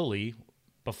slowly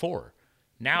before.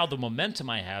 Now the momentum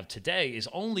I have today is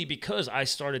only because I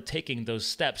started taking those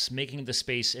steps, making the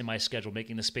space in my schedule,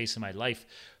 making the space in my life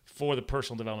for the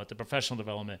personal development, the professional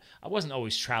development. I wasn't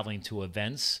always traveling to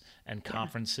events and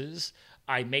conferences.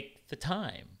 I make the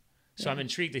time. So I'm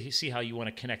intrigued to see how you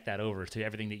want to connect that over to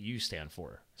everything that you stand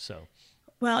for. So,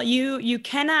 well, you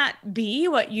cannot be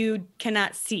what you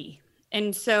cannot see.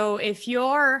 And so if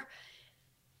you're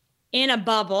in a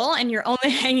bubble and you're only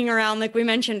hanging around, like we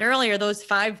mentioned earlier, those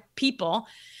 5 people,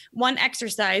 one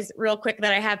exercise real quick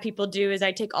that I have people do is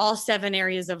I take all 7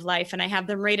 areas of life and I have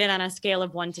them rated on a scale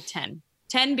of 1 to 10.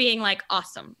 10 being like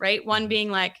awesome, right? 1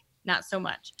 being like not so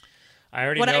much. I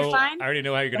already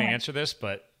know how you're going to answer this,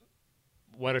 but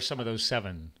what are some of those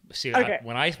 7? See,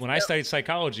 when I studied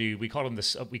psychology, we called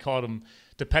them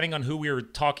depending on who we were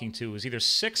talking to, it was either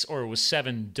 6 or it was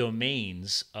 7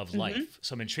 domains of life.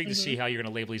 So I'm intrigued to see how you're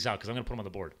going to label these out, because I'm going to put them on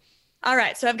the board. All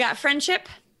right. So I've got friendship,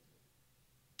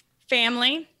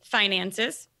 family,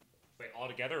 finances. Wait, all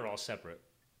together or all separate?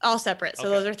 All separate. So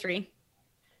those are 3.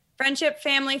 friendship,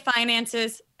 family,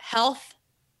 finances, health,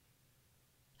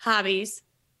 hobbies,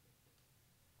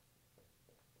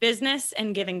 business,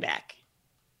 and giving back.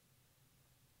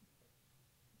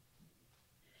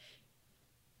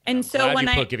 And I'm so glad when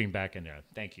you I put giving back in there.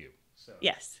 Thank you. So.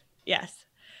 yes.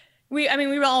 We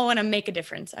all want to make a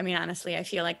difference. I mean, honestly, I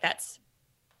feel like that's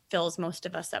fills most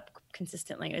of us up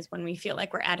consistently is when we feel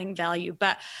like we're adding value.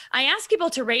 But I ask people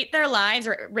to rate their lives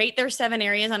or rate their 7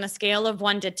 areas on a scale of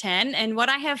 1 to 10. And what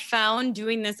I have found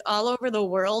doing this all over the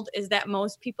world is that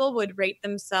most people would rate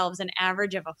themselves an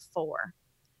average of a 4.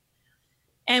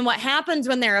 And what happens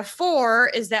when they're a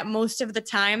 4 is that most of the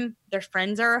time their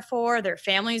friends are a 4, their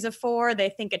family's a 4. They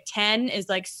think a 10 is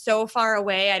like so far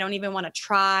away, I don't even want to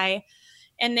try.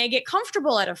 And they get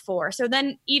comfortable at a 4. So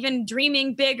then even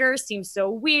dreaming bigger seems so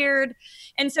weird.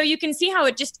 And so you can see how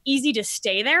it's just easy to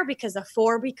stay there because a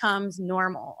 4 becomes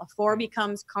normal. A 4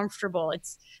 becomes comfortable.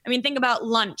 Think about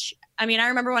lunch. I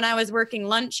remember when I was working,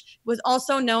 lunch was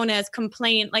also known as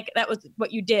complain. Like that was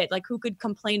what you did. Like who could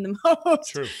complain the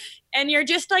most? True. And you're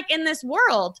just like in this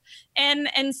world.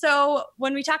 And so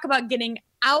when we talk about getting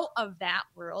out of that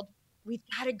world, we've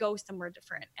got to go somewhere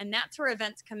different. And that's where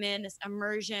events come in, this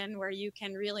immersion where you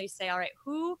can really say, all right,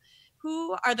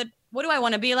 what do I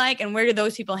want to be like? And where do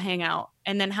those people hang out?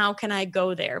 And then how can I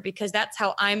go there? Because that's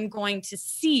how I'm going to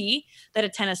see that a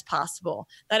 10 is possible.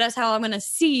 That is how I'm going to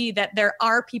see that there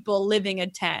are people living a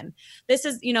 10. This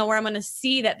is, where I'm going to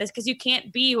see that because you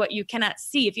can't be what you cannot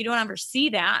see. If you don't ever see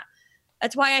that,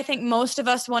 that's why I think most of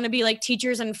us want to be like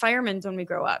teachers and firemen when we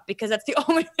grow up, because that's the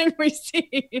only thing we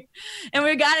see. And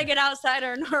we got to get outside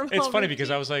our normal. It's funny because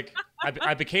I was like,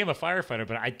 I became a firefighter,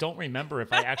 but I don't remember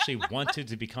if I actually wanted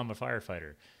to become a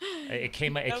firefighter. It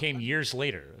came years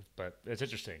later, but it's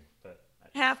interesting. But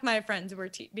half my friends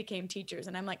became teachers,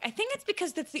 and I'm like, I think it's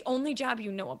because that's the only job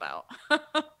you know about.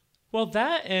 Well,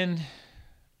 that, and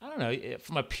I don't know,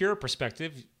 from a pure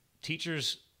perspective,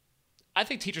 I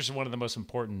think teachers are one of the most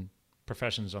important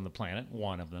professions on the planet,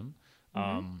 one of them.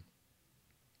 Mm-hmm.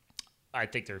 I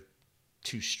think they're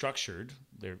too structured.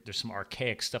 There's some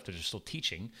archaic stuff that they're still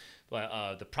teaching,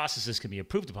 but the processes can be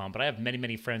improved upon. But I have many,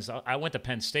 many friends. I went to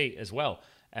Penn State as well,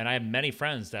 and I have many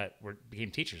friends that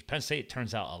became teachers. Penn State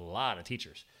turns out a lot of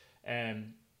teachers,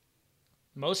 and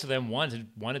most of them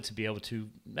wanted to be able to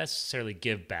necessarily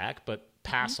give back, but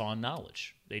pass on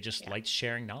knowledge. They just liked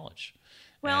sharing knowledge.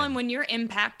 Well, and when you're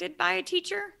impacted by a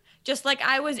teacher, just like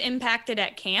I was impacted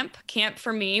at camp. Camp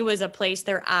for me was a place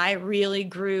where I really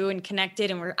grew and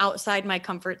connected and were outside my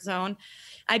comfort zone.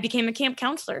 I became a camp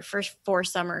counselor for 4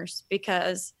 summers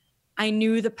because I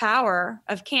knew the power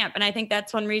of camp. And I think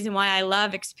that's one reason why I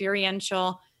love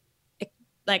experiential,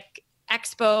 like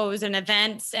expos and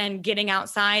events and getting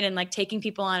outside and like taking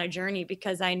people on a journey,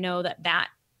 because I know that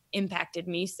impacted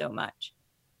me so much.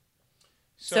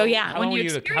 So yeah, how long were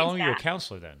you a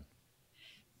counselor then?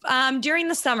 During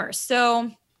the summers. So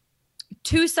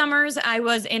 2 summers I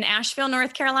was in Asheville,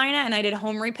 North Carolina, and I did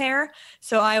home repair.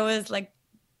 So I was like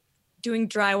doing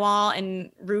drywall and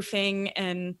roofing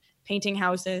and painting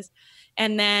houses.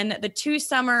 And then the 2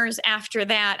 summers after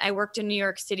that, I worked in New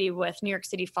York City with New York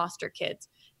City foster kids.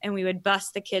 And we would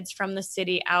bus the kids from the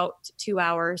city out 2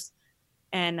 hours,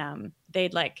 and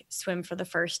they'd like swim for the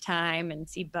first time and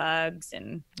see bugs.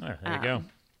 And there you go.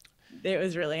 It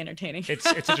was really entertaining. It's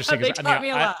interesting. They taught me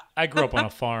a lot. I grew up on a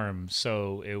farm,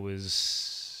 so it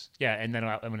was, and then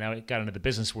when I got into the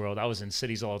business world, I was in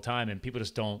cities all the time, and people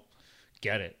just don't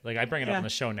get it. Like I bring it up on the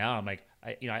show now. I'm like,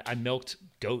 I milked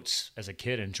goats as a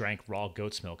kid and drank raw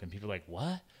goat's milk, and people are like,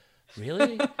 what?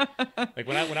 Really? Like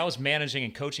when I was managing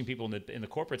and coaching people in the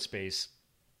corporate space,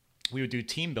 we would do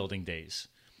team building days.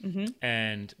 Mm-hmm.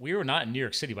 And we were not in New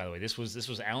York City, by the way. This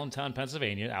was Allentown,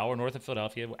 Pennsylvania, an hour north of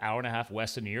Philadelphia, hour and a half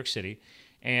west of New York City.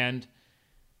 And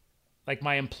like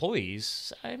my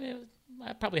employees, I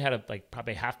probably had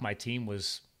probably half my team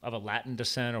was of a Latin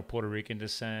descent or Puerto Rican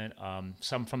descent,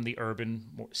 some from the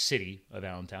urban city of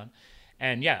Allentown.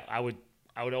 And yeah, I would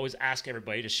always ask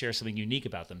everybody to share something unique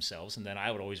about themselves, and then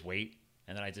I would always wait,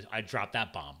 and then I'd drop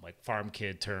that bomb, like farm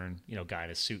kid turn, guy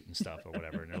in a suit and stuff or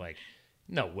whatever. And they're like,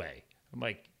 no way. I'm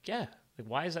like, yeah. Like,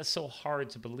 why is that so hard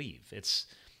to believe? It's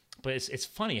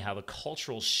funny how the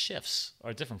cultural shifts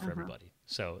are different for everybody.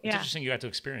 So it's interesting you got to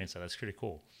experience that. That's pretty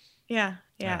cool. Yeah.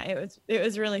 It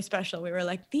was really special. We were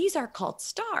like, these are called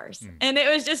stars. And it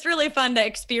was just really fun to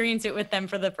experience it with them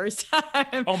for the first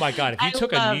time. Oh my God. If you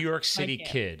took a New York City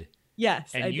kid,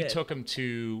 yes, and you took him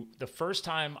to the first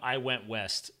time I went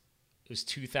west, it was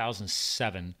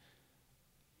 2007.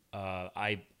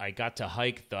 I got to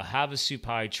hike the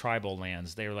Havasupai tribal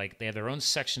lands. They have their own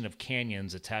section of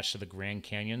canyons attached to the Grand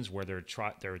Canyons where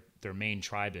their main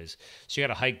tribe is. So you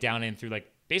got to hike down in through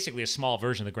like basically a small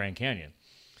version of the Grand Canyon.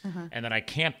 And then I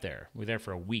camped there. We were there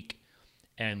for a week,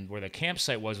 and where the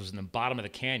campsite was in the bottom of the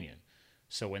canyon.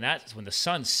 So when the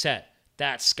sun set,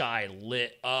 that sky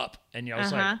lit up, and I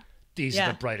was like, these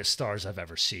are the brightest stars I've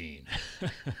ever seen.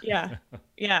 Yeah.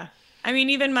 I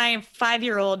mean, even my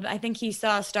 5-year-old, I think he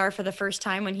saw a star for the first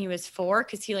time when he was 4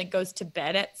 because he like goes to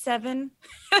bed at 7.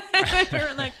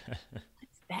 We're like,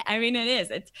 I mean, it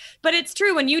is. But it's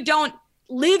true. When you don't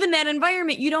live in that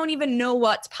environment, you don't even know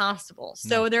what's possible.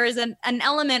 So there is an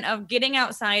element of getting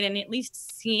outside and at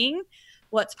least seeing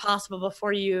what's possible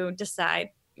before you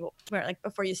decide,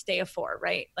 before you stay a 4,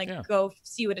 right? Go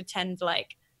see what a 10's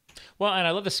like. Well, and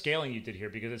I love the scaling you did here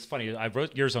because it's funny. I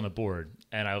wrote yours on the board,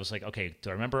 and I was like, okay, do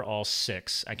I remember all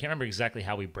 6? I can't remember exactly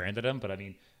how we branded them, but I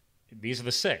mean, these are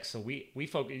the 6. So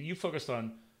you focused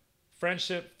on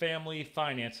friendship, family,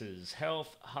 finances,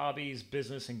 health, hobbies,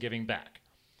 business, and giving back.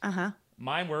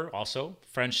 Mine were also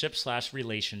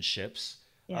friendship/relationships,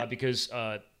 because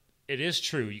it is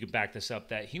true. You can back this up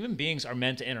that human beings are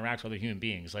meant to interact with other human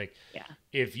beings. Like,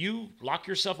 if you lock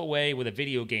yourself away with a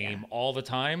video game all the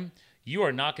time, you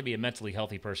are not going to be a mentally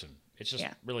healthy person. It's just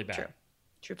really bad.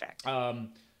 True fact.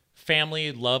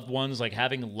 Family, loved ones, like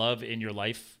having love in your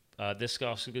life. This could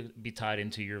also be tied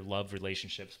into your love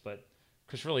relationships, but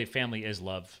because really family is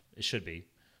love. It should be.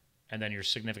 And then your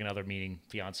significant other, meaning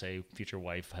fiance, future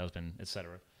wife, husband,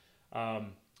 etc.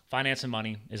 Finance and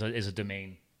money is a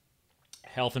domain.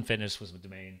 Health and fitness was a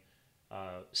domain.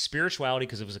 Spirituality,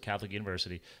 because it was a Catholic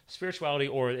university. Spirituality,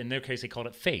 or in their case, they called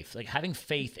it faith. Like having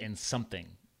faith in something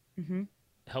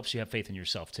helps you have faith in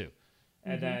yourself too.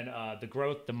 And then the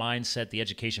growth, the mindset, the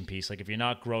education piece. Like if you're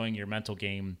not growing your mental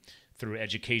game through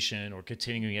education or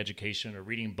continuing education or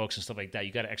reading books and stuff like that,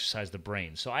 you got to exercise the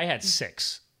brain. So I had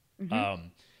 6.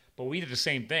 But we did the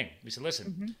same thing. We said,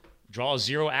 listen, draw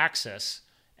 0 axis,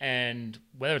 and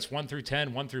whether it's 1 through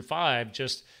 10, 1 through 5,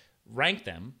 just rank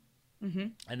them.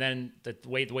 And then the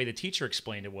way the teacher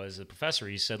explained it was, the professor,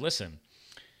 he said, listen,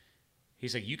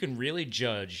 he's like, you can really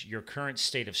judge your current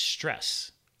state of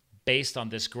stress based on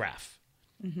this graph.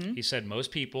 He said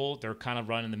most people, they're kind of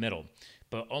run in the middle.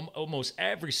 But almost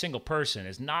every single person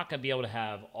is not going to be able to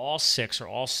have all 6 or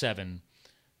all 7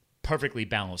 perfectly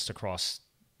balanced across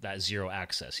that 0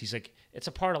 axis. He's like, it's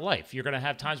a part of life. You're going to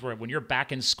have times where when you're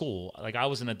back in school, like I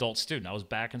was an adult student, I was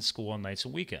back in school on nights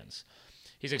and weekends.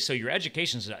 He's like, so your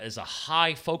education is a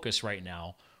high focus right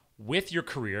now with your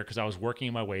career, because I was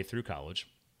working my way through college.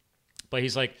 But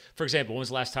he's like, for example, when was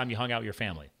the last time you hung out with your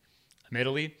family?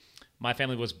 Admittedly, my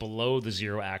family was below the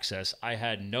 0 axis. I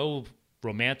had no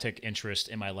romantic interest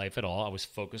in my life at all. I was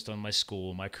focused on my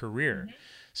school, my career.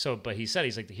 So, but he's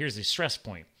like, here's the stress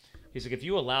point. He's like, if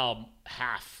you allow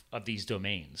half of these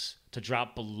domains to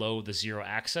drop below the 0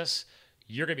 axis,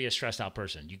 you're going to be a stressed out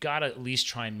person. You got to at least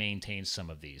try and maintain some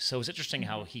of these. So it was interesting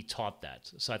how he taught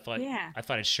that. So I thought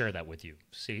I'd share that with you.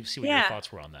 See what your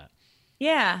thoughts were on that.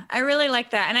 Yeah, I really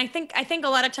like that. And I think a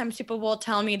lot of times people will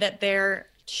tell me that they're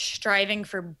striving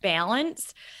for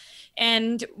balance.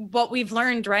 And what we've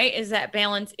learned, right, is that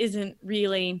balance isn't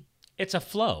really... It's a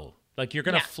flow. Like you're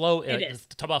going to flow.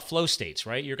 Talk about flow states,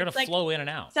 right? You're going to flow in and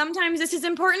out. Sometimes this is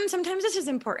important. Sometimes this is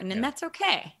important. And that's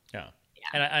okay. Yeah.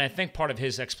 And I think part of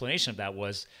his explanation of that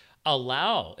was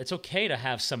it's okay to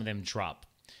have some of them drop.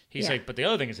 He's like, but the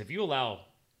other thing is if you allow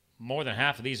more than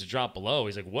half of these to drop below,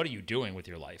 he's like, what are you doing with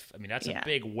your life? I mean, that's a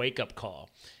big wake-up call.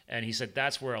 And he said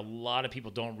that's where a lot of people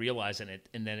don't realize it,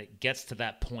 and then it gets to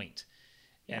that point.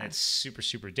 And it's super,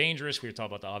 super dangerous. We were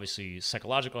talking about obviously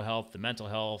psychological health, the mental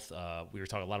health. We were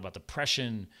talking a lot about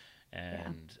depression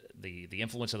and the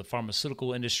influence of the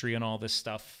pharmaceutical industry and all this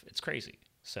stuff. It's crazy.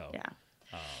 So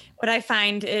what I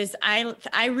find is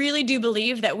I really do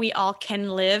believe that we all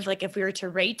can live, like if we were to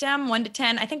rate them 1 to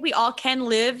 10, I think we all can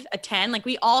live a 10. Like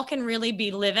we all can really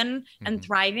be living and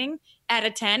thriving at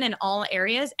a 10 in all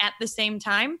areas at the same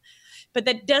time. But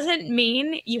that doesn't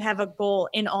mean you have a goal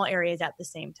in all areas at the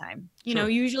same time. You know,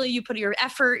 usually you put your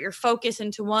effort, your focus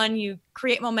into one, you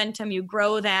create momentum, you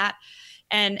grow that.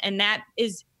 And that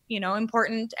is,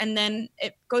 important. And then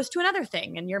it goes to another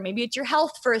thing. And maybe it's your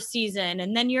health for a season.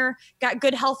 And then you're got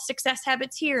good health success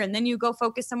habits here. And then you go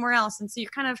focus somewhere else. And so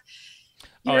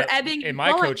you're ebbing. In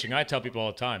my coaching, I tell people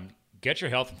all the time, get your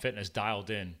health and fitness dialed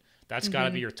in. That's got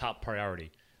to be your top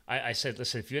priority. I said,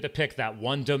 listen, if you had to pick that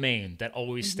one domain that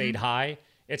always stayed high,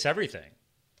 it's everything.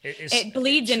 It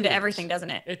bleeds into everything, doesn't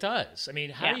it? It does. I mean,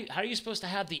 how are you supposed to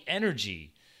have the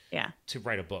energy Yeah. to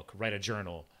write a book, write a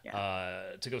journal,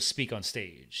 to go speak on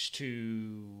stage,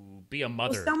 to be a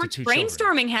mother so to much 2 brainstorming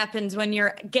children. happens when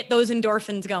get those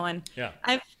endorphins going. Yeah.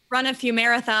 I've run a few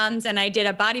marathons, and I did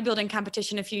a bodybuilding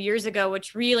competition a few years ago,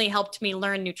 which really helped me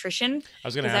learn nutrition. I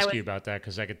was going to ask you about that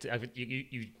because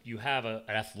you have an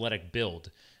athletic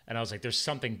build, and I was like, there's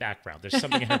something in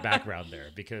her background there,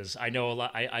 because I know a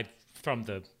lot. I from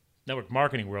the network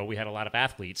marketing world, we had a lot of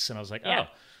athletes, and I was like, oh,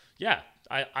 yeah.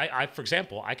 I for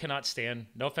example, I cannot stand.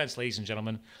 No offense, ladies and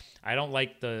gentlemen, I don't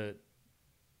like the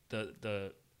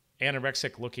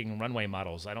anorexic looking runway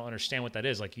models. I don't understand what that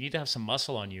is. Like, you need to have some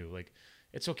muscle on you. Like,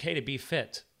 it's okay to be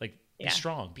fit. Like, be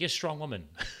strong. Be a strong woman.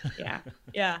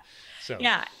 Yeah. So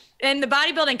And the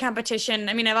bodybuilding competition,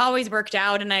 I mean, I've always worked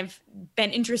out and I've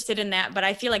been interested in that, but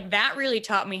I feel like that really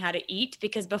taught me how to eat,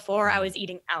 because before I was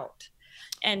eating out.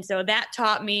 And so that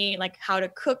taught me like how to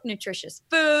cook nutritious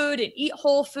food and eat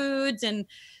whole foods and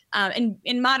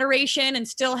in moderation, and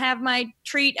still have my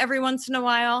treat every once in a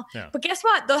while. Yeah. But guess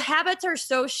what? The habits are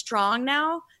so strong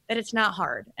now that it's not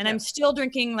hard. And I'm still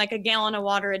drinking like a gallon of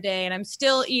water a day, and I'm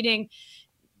still eating,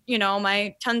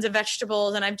 my tons of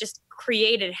vegetables, and I've just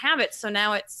created habits. So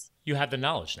now you have the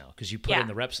knowledge now because you put in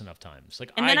the reps enough times.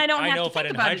 Like, and then I don't have know to if I think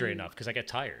didn't about hydrate it enough because I get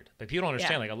tired. But people don't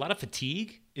understand. Like, a lot of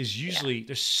fatigue is usually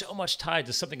there's so much tied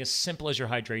to something as simple as your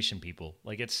hydration. People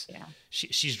like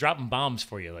she's dropping bombs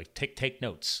for you. Like, take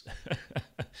notes.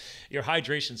 Your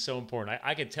hydration's so important.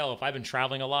 I can tell if I've been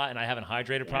traveling a lot and I haven't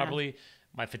hydrated properly,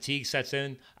 my fatigue sets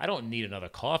in. I don't need another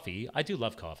coffee. I do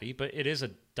love coffee, but it is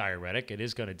a diuretic. It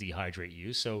is going to dehydrate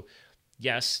you. So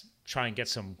yes, try and get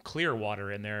some clear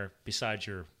water in there besides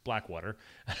your black water.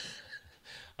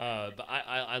 But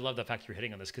I love the fact you're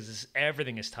hitting on this, because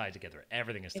everything is tied together.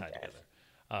 Everything is tied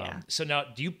together. So now,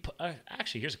 do you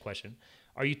actually? Here's a question: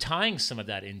 are you tying some of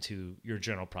that into your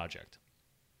journal project?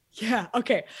 Yeah.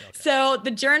 Okay. So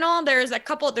the journal,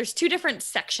 there's 2 different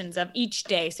sections of each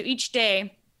day. So each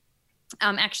day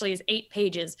actually is 8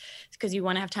 pages, because you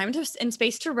want to have time and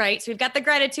space to write. So we've got the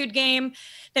gratitude game.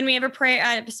 Then we have a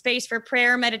prayer space for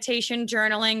prayer, meditation,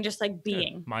 journaling, just like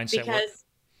being. Mindset because work.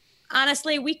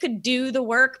 Honestly, we could do the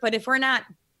work, but if we're not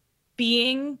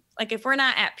being, like, if we're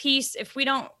not at peace, if we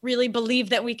don't really believe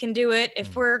that we can do it,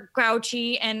 if we're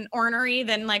grouchy and ornery,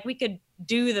 then like we could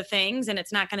do the things and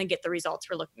it's not going to get the results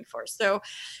we're looking for. So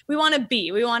we want to be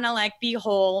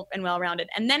whole and well-rounded.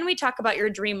 And then we talk about your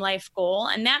dream life goal.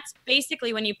 And that's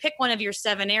basically when you pick one of your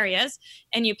 7 areas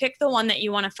and you pick the one that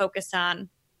you want to focus on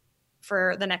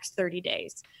for the next 30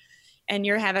 days. And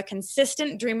you have a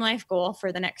consistent dream life goal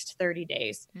for the next 30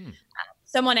 days.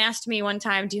 Someone asked me one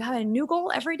time, do you have a new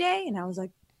goal every day? And I was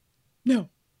like, no.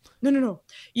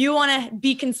 You want to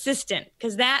be consistent,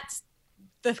 because that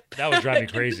would drive me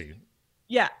crazy.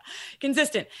 Yeah,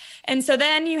 consistent. And so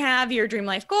then you have your dream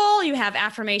life goal, you have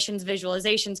affirmations,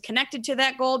 visualizations connected to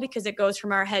that goal, because it goes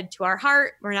from our head to our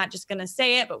heart. We're not just going to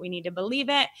say it, but we need to believe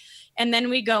it. And then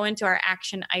we go into our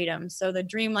action items. So the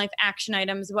dream life action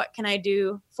items, what can I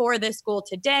do for this goal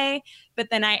today? But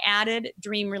then I added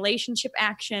dream relationship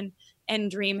action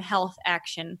and dream health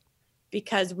action,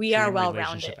 because we are well-rounded.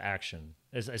 Relationship action.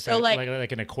 Is so that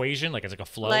like an equation? Like, it's like a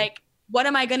flow? Like, what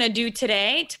am I going to do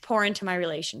today to pour into my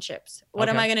relationships? What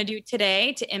am I going to do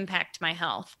today to impact my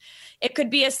health? It could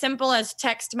be as simple as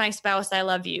text my spouse, I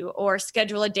love you, or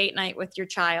schedule a date night with your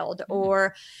child,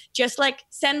 or just like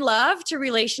send love to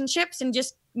relationships and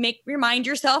just remind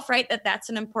yourself, right, that that's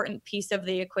an important piece of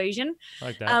the equation. I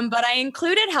like that. But I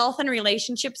included health and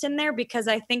relationships in there because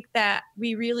I think that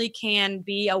we really can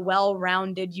be a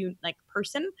well-rounded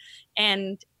person.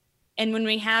 And when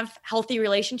we have healthy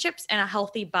relationships and a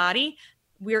healthy body,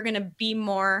 we're going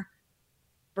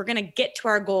to get to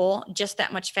our goal just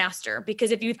that much faster.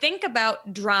 Because if you think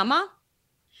about drama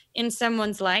in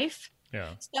someone's life,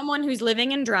 someone who's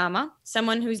living in drama,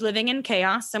 someone who's living in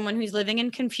chaos, someone who's living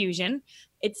in confusion,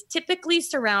 it's typically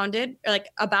surrounded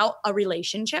about a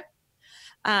relationship,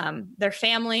 their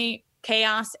family,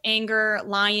 chaos, anger,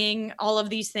 lying, all of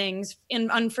these things,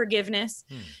 unforgiveness,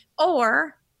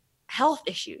 or health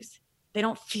issues. They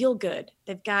don't feel good.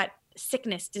 They've got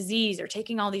sickness, disease, or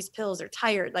taking all these pills, or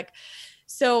tired.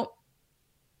 So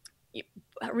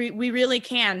we really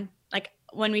can,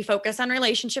 when we focus on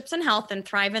relationships and health and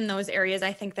thrive in those areas,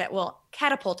 I think that will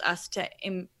catapult us to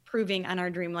improving on our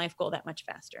dream life goal that much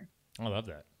faster. I love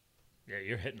that. Yeah,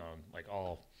 you're hitting on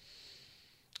all.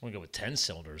 I'm gonna go with 10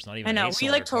 cylinders, not even. I know an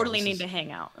 8-cylinder totally need to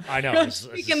hang out. I know.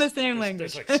 Speaking the same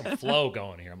language. There's some flow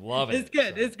going here. I'm loving it.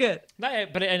 It's good.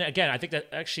 But again, I think that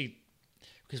actually,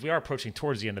 because we are approaching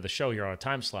towards the end of the show here on a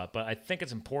time slot, but I think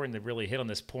it's important to really hit on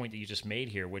this point that you just made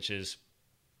here, which is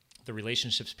the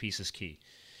relationships piece is key.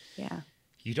 Yeah.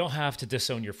 you don't have to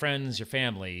disown your friends, your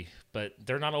family, but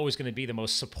they're not always going to be the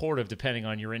most supportive depending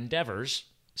on your endeavors.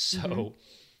 So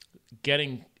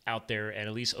getting out there and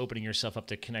at least opening yourself up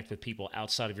to connect with people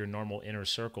outside of your normal inner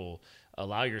circle,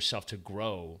 allow yourself to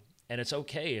grow. And it's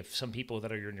okay if some people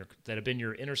that are that have been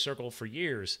your inner circle for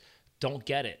years don't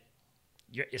get it.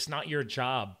 It's not your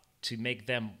job to make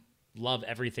them love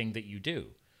everything that you do.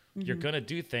 You're going to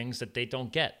do things that they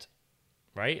don't get,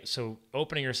 right? So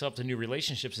opening yourself to new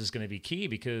relationships is going to be key,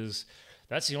 because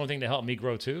that's the only thing that helped me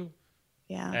grow too.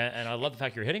 Yeah. And I love the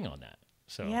fact you're hitting on that.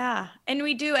 So yeah. And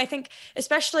we do, I think,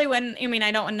 especially when, I mean,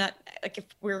 I don't want to, like, if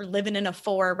we're living in a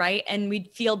 4, right? And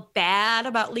we'd feel bad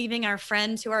about leaving our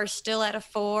friends who are still at a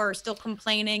 4 or still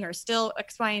complaining or still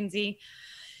X, Y, and Z,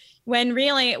 when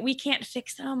really we can't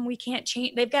fix them. We can't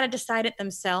change. They've got to decide it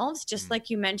themselves. Just like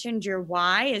you mentioned, your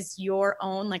why is your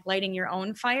own, like lighting your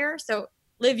own fire. So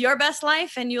live your best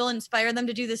life and you'll inspire them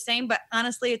to do the same. But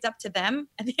honestly, it's up to them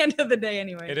at the end of the day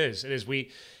anyway. It is. It's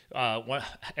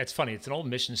funny. It's an old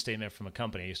mission statement from a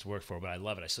company I used to work for, but I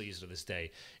love it. I still use it to this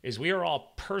day. Is we are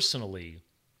all personally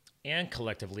and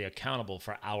collectively accountable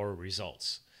for our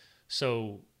results.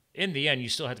 So in the end, you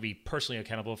still have to be personally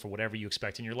accountable for whatever you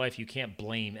expect in your life. You can't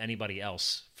blame anybody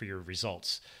else for your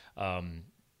results.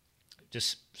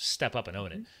 Just step up and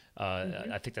own it.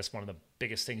 I think that's one of the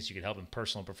biggest things you can help in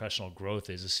personal and professional growth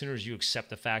is as soon as you accept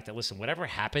the fact that, listen, whatever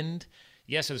happened,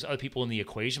 yes, there's other people in the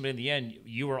equation, but in the end,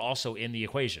 you are also in the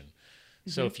equation.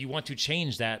 So if you want to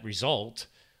change that result,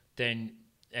 then,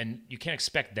 and you can't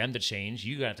expect them to change,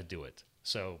 you got to do it.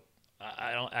 So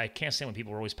I can't stand when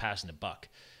people are always passing the buck.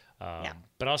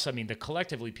 But also, I mean, the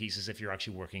collectively piece is if you're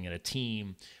actually working in a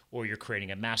team or you're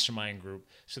creating a mastermind group.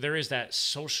 So there is that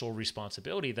social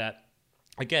responsibility that,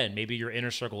 again, maybe your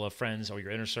inner circle of friends or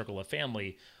your inner circle of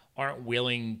family aren't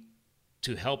willing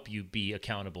to help you be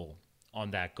accountable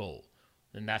on that goal.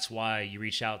 And that's why you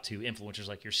reach out to influencers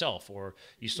like yourself, or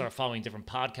you start following different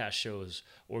podcast shows,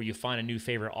 or you find a new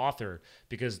favorite author,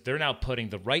 because they're now putting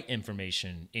the right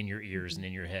information in your ears and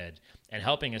in your head and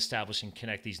helping establish and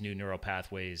connect these new neural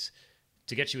pathways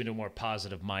to get you into a more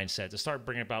positive mindset, to start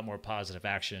bringing about more positive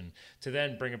action, to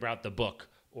then bring about the book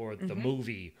or the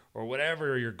movie or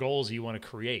whatever your goals you want to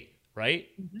create. Right?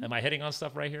 Am I hitting on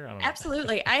stuff right here? I don't know.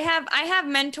 Absolutely. I have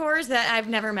mentors that I've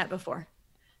never met before.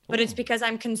 But it's because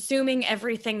I'm consuming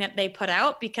everything that they put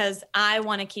out because I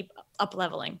want to keep up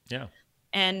leveling. Yeah.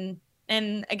 And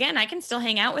again, I can still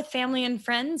hang out with family and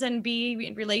friends and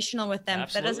be relational with them.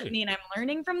 Absolutely. That doesn't mean I'm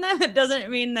learning from them. It doesn't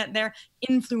mean that they're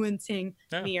influencing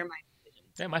me or my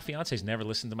decisions. Yeah, my fiance's never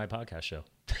listened to my podcast show.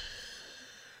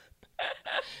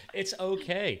 It's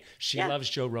okay. She loves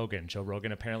Joe Rogan. Joe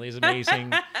Rogan apparently is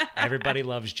amazing. Everybody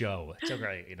loves Joe. It's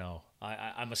okay. You know,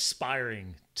 I'm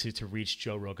aspiring to reach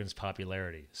Joe Rogan's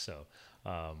popularity. So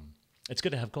it's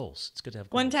good to have goals. It's good to have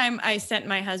goals. One time I sent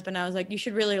my husband, I was like, you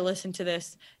should really listen to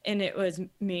this. And it was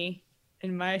me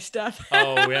and my stuff.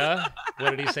 Oh, yeah?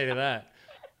 What did he say to that?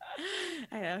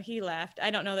 I know. He laughed. I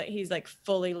don't know that he's like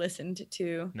fully listened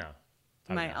to. No.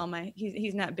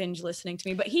 He's not binge listening to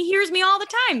me, but he hears me all the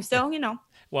time. So, you know.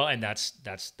 Well, and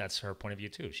that's her point of view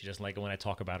too. She doesn't like it when I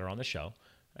talk about her on the show.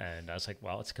 And I was like,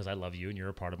 well, it's because I love you and you're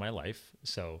a part of my life.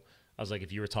 So I was like,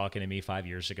 if you were talking to me 5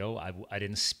 years ago, I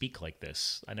didn't speak like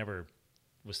this. I never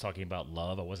was talking about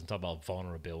love. I wasn't talking about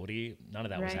vulnerability. None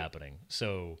of that was happening.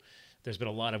 So there's been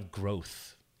a lot of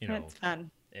growth, you know, that's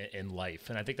fun. In life.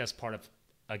 And I think that's part of,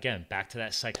 again, back to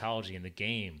that psychology in the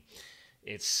game.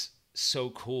 It's so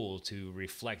cool to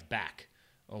reflect back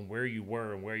on where you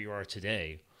were and where you are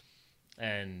today.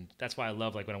 And that's why I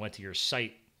love, like, when I went to your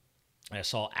site and I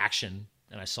saw action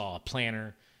and I saw a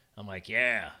planner, I'm like,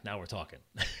 yeah, now we're talking.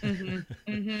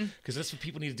 Because that's what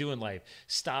people need to do in life.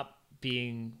 Stop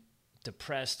being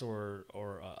depressed or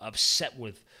upset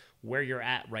with where you're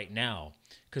at right now,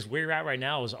 because where you're at right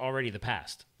now is already the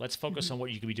past. Let's focus on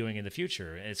what you could be doing in the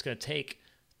future. And it's going to take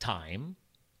time,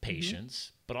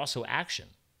 patience, but also action.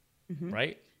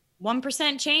 Right?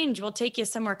 1% change will take you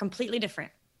somewhere completely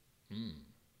different.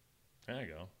 There you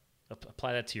go.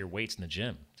 Apply that to your weights in the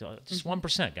gym. Just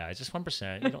 1%, guys. Just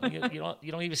 1%.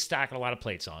 You don't even stack a lot of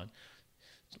plates on.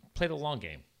 Play the long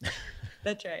game.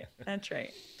 That's right. That's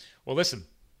right. Well, listen,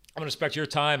 I'm going to respect your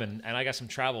time, and I got some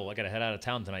travel. I got to head out of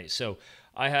town tonight. So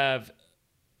I have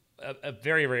a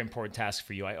very, very important task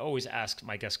for you. I always ask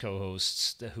my guest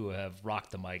co-hosts who have rocked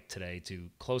the mic today to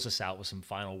close us out with some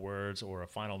final words or a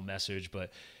final message.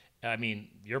 But I mean,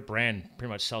 your brand pretty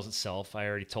much sells itself. I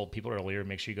already told people earlier,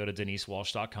 make sure you go to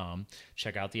denisewalsh.com,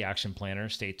 check out the action planner,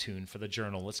 stay tuned for the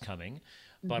journal that's coming.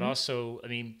 But also, I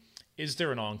mean, is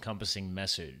there an all-encompassing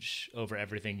message over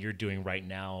everything you're doing right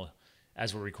now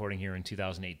as we're recording here in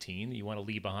 2018, you want to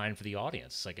leave behind for the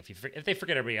audience. Like if they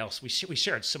forget everybody else, we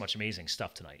shared so much amazing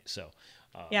stuff tonight. So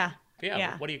yeah.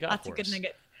 What do you got Lots for of good us?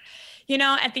 nuggets. You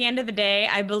know, at the end of the day,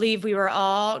 I believe we were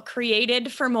all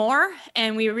created for more,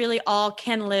 and we really all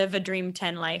can live a Dream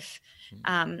 10 life.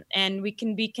 And we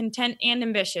can be content and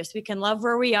ambitious. We can love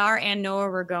where we are and know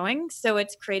where we're going. So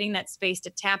it's creating that space to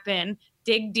tap in,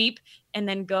 dig deep, and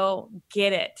then go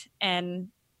get it. And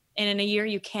in a year,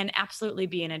 you can absolutely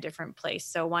be in a different place.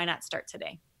 So why not start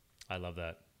today? I love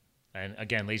that. And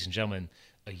again, ladies and gentlemen,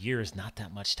 a year is not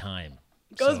that much time.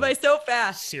 Goes by so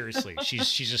fast. Seriously,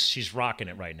 she's rocking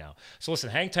it right now. So listen,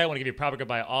 hang tight. I want to give you a proper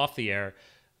goodbye off the air.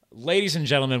 Ladies and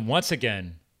gentlemen, once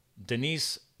again,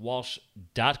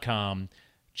 DeniseWalsh.com.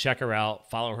 Check her out.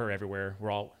 Follow her everywhere. We're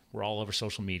all over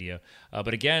social media.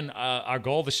 But again, our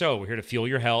goal of the show, we're here to fuel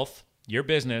your health, your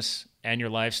business, and your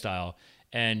lifestyle.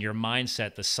 And your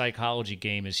mindset, the psychology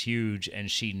game is huge, and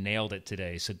she nailed it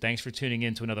today. So thanks for tuning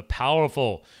in to another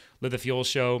powerful Live the Fuel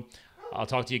show. I'll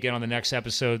talk to you again on the next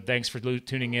episode. Thanks for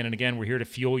tuning in. And again, we're here to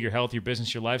fuel your health, your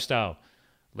business, your lifestyle.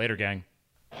 Later, gang.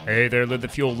 Hey there, Live the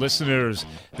Fuel listeners.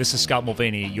 This is Scott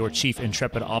Mulvaney, your Chief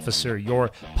Intrepid Officer, your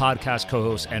podcast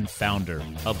co-host and founder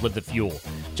of Live the Fuel.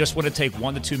 Just want to take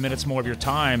 1 to 2 minutes more of your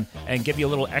time and give you a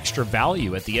little extra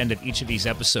value at the end of each of these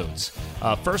episodes.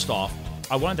 First off,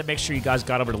 I wanted to make sure you guys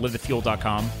got over to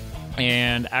livethefuel.com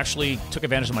and actually took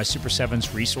advantage of my Super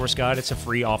 7s resource guide. It's a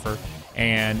free offer,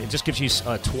 and it just gives you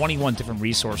 21 different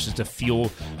resources to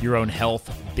fuel your own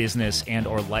health, business, and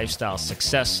or lifestyle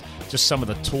success. Just some of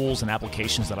the tools and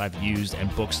applications that I've used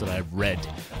and books that I've read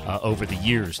over the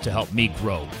years to help me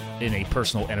grow in a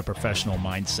personal and a professional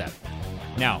mindset.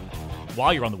 Now,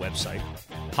 while you're on the website,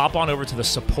 hop on over to the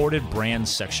supported brands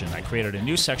section. I created a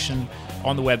new section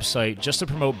on the website just to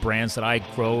promote brands that I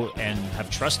grow and have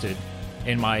trusted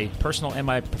in my personal and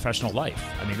my professional life.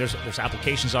 I mean, there's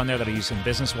applications on there that I use in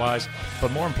business-wise,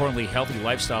 but more importantly, healthy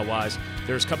lifestyle-wise.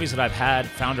 There's companies that I've had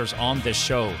founders on this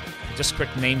show. Just quick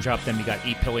name drop them. You got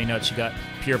Eat Pilly Nuts, you got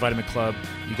Pure Vitamin Club,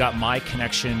 you got my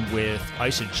connection with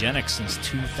Isogenics since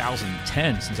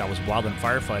 2010, since I was wild and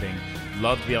firefighting.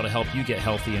 Love to be able to help you get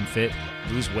healthy and fit,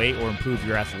 lose weight, or improve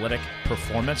your athletic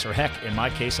performance, or heck, in my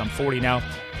case, I'm 40 now,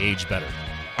 age better.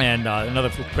 And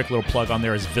another quick little plug on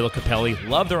there is Villa Capelli.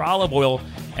 Love their olive oil.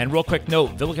 And real quick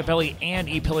note, Villa Capelli and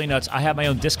Eat Pilly Nuts, I have my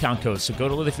own discount code. So go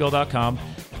to livethefuel.com,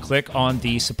 click on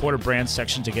the supported brands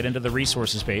section to get into the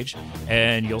resources page,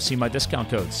 and you'll see my discount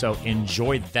code. So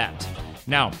enjoy that.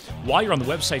 Now, while you're on the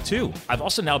website too, I've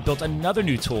also now built another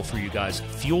new tool for you guys,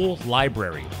 Fuel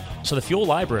Library. So the Fuel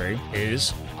Library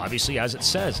is, obviously, as it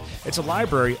says, it's a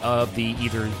library of the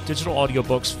either digital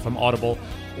audiobooks from Audible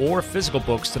or physical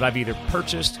books that I've either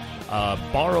purchased,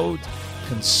 borrowed,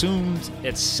 consumed,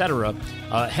 etc.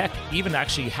 Heck, even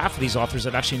actually half of these authors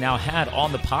I've actually now had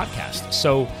on the podcast.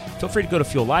 So feel free to go to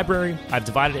Fuel Library. I've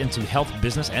divided it into health,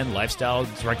 business, and lifestyle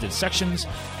directed sections,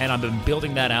 and I've been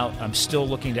building that out. I'm still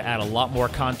looking to add a lot more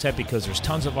content because there's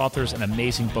tons of authors and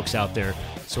amazing books out there.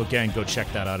 So again, go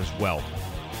check that out as well.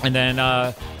 And then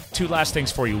 2 last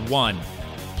things for you. 1,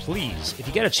 please, if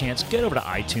you get a chance, get over to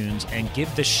iTunes and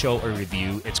give this show a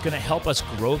review. It's going to help us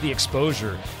grow the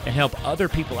exposure and help other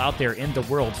people out there in the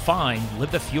world find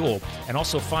Live the Fuel, and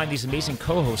also find these amazing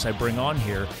co-hosts I bring on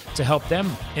here to help them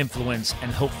influence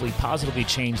and hopefully positively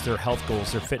change their health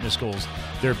goals, their fitness goals,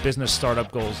 their business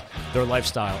startup goals, their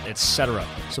lifestyle, etc.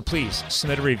 So please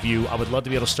submit a review. I would love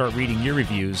to be able to start reading your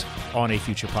reviews on a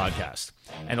future podcast.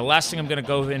 And the last thing I'm going to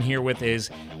go in here with is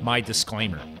my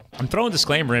disclaimer. I'm throwing a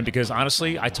disclaimer in because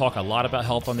honestly, I talk a lot about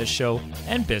health on this show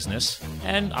and business,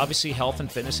 and obviously health and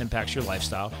fitness impacts your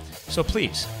lifestyle. So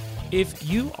please, if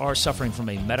you are suffering from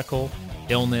a medical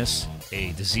illness,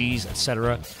 a disease,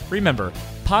 etc., remember,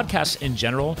 podcasts in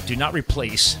general do not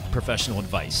replace professional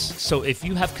advice. So if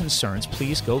you have concerns,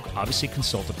 please go obviously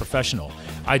consult a professional.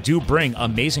 I do bring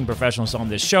amazing professionals on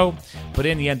this show, but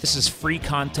in the end, this is free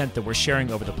content that we're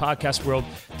sharing over the podcast world.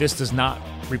 This does not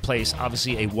replace,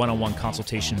 obviously, a one-on-one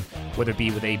consultation, whether it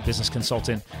be with a business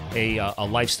consultant, a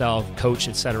lifestyle coach,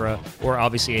 etc., or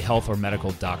obviously a health or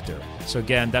medical doctor. So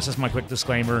again, that's just my quick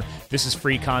disclaimer. This is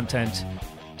free content.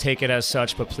 Take it as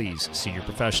such, but please see your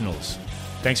professionals.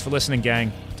 Thanks for listening,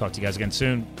 gang. Talk to you guys again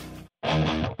soon.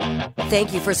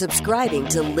 Thank you for subscribing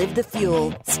to Live the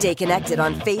Fuel. Stay connected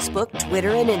on Facebook, Twitter,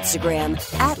 and Instagram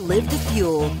at Live the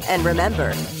Fuel. And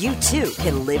remember, you too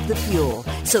can live the fuel.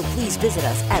 So please visit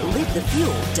us at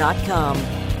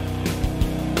livethefuel.com.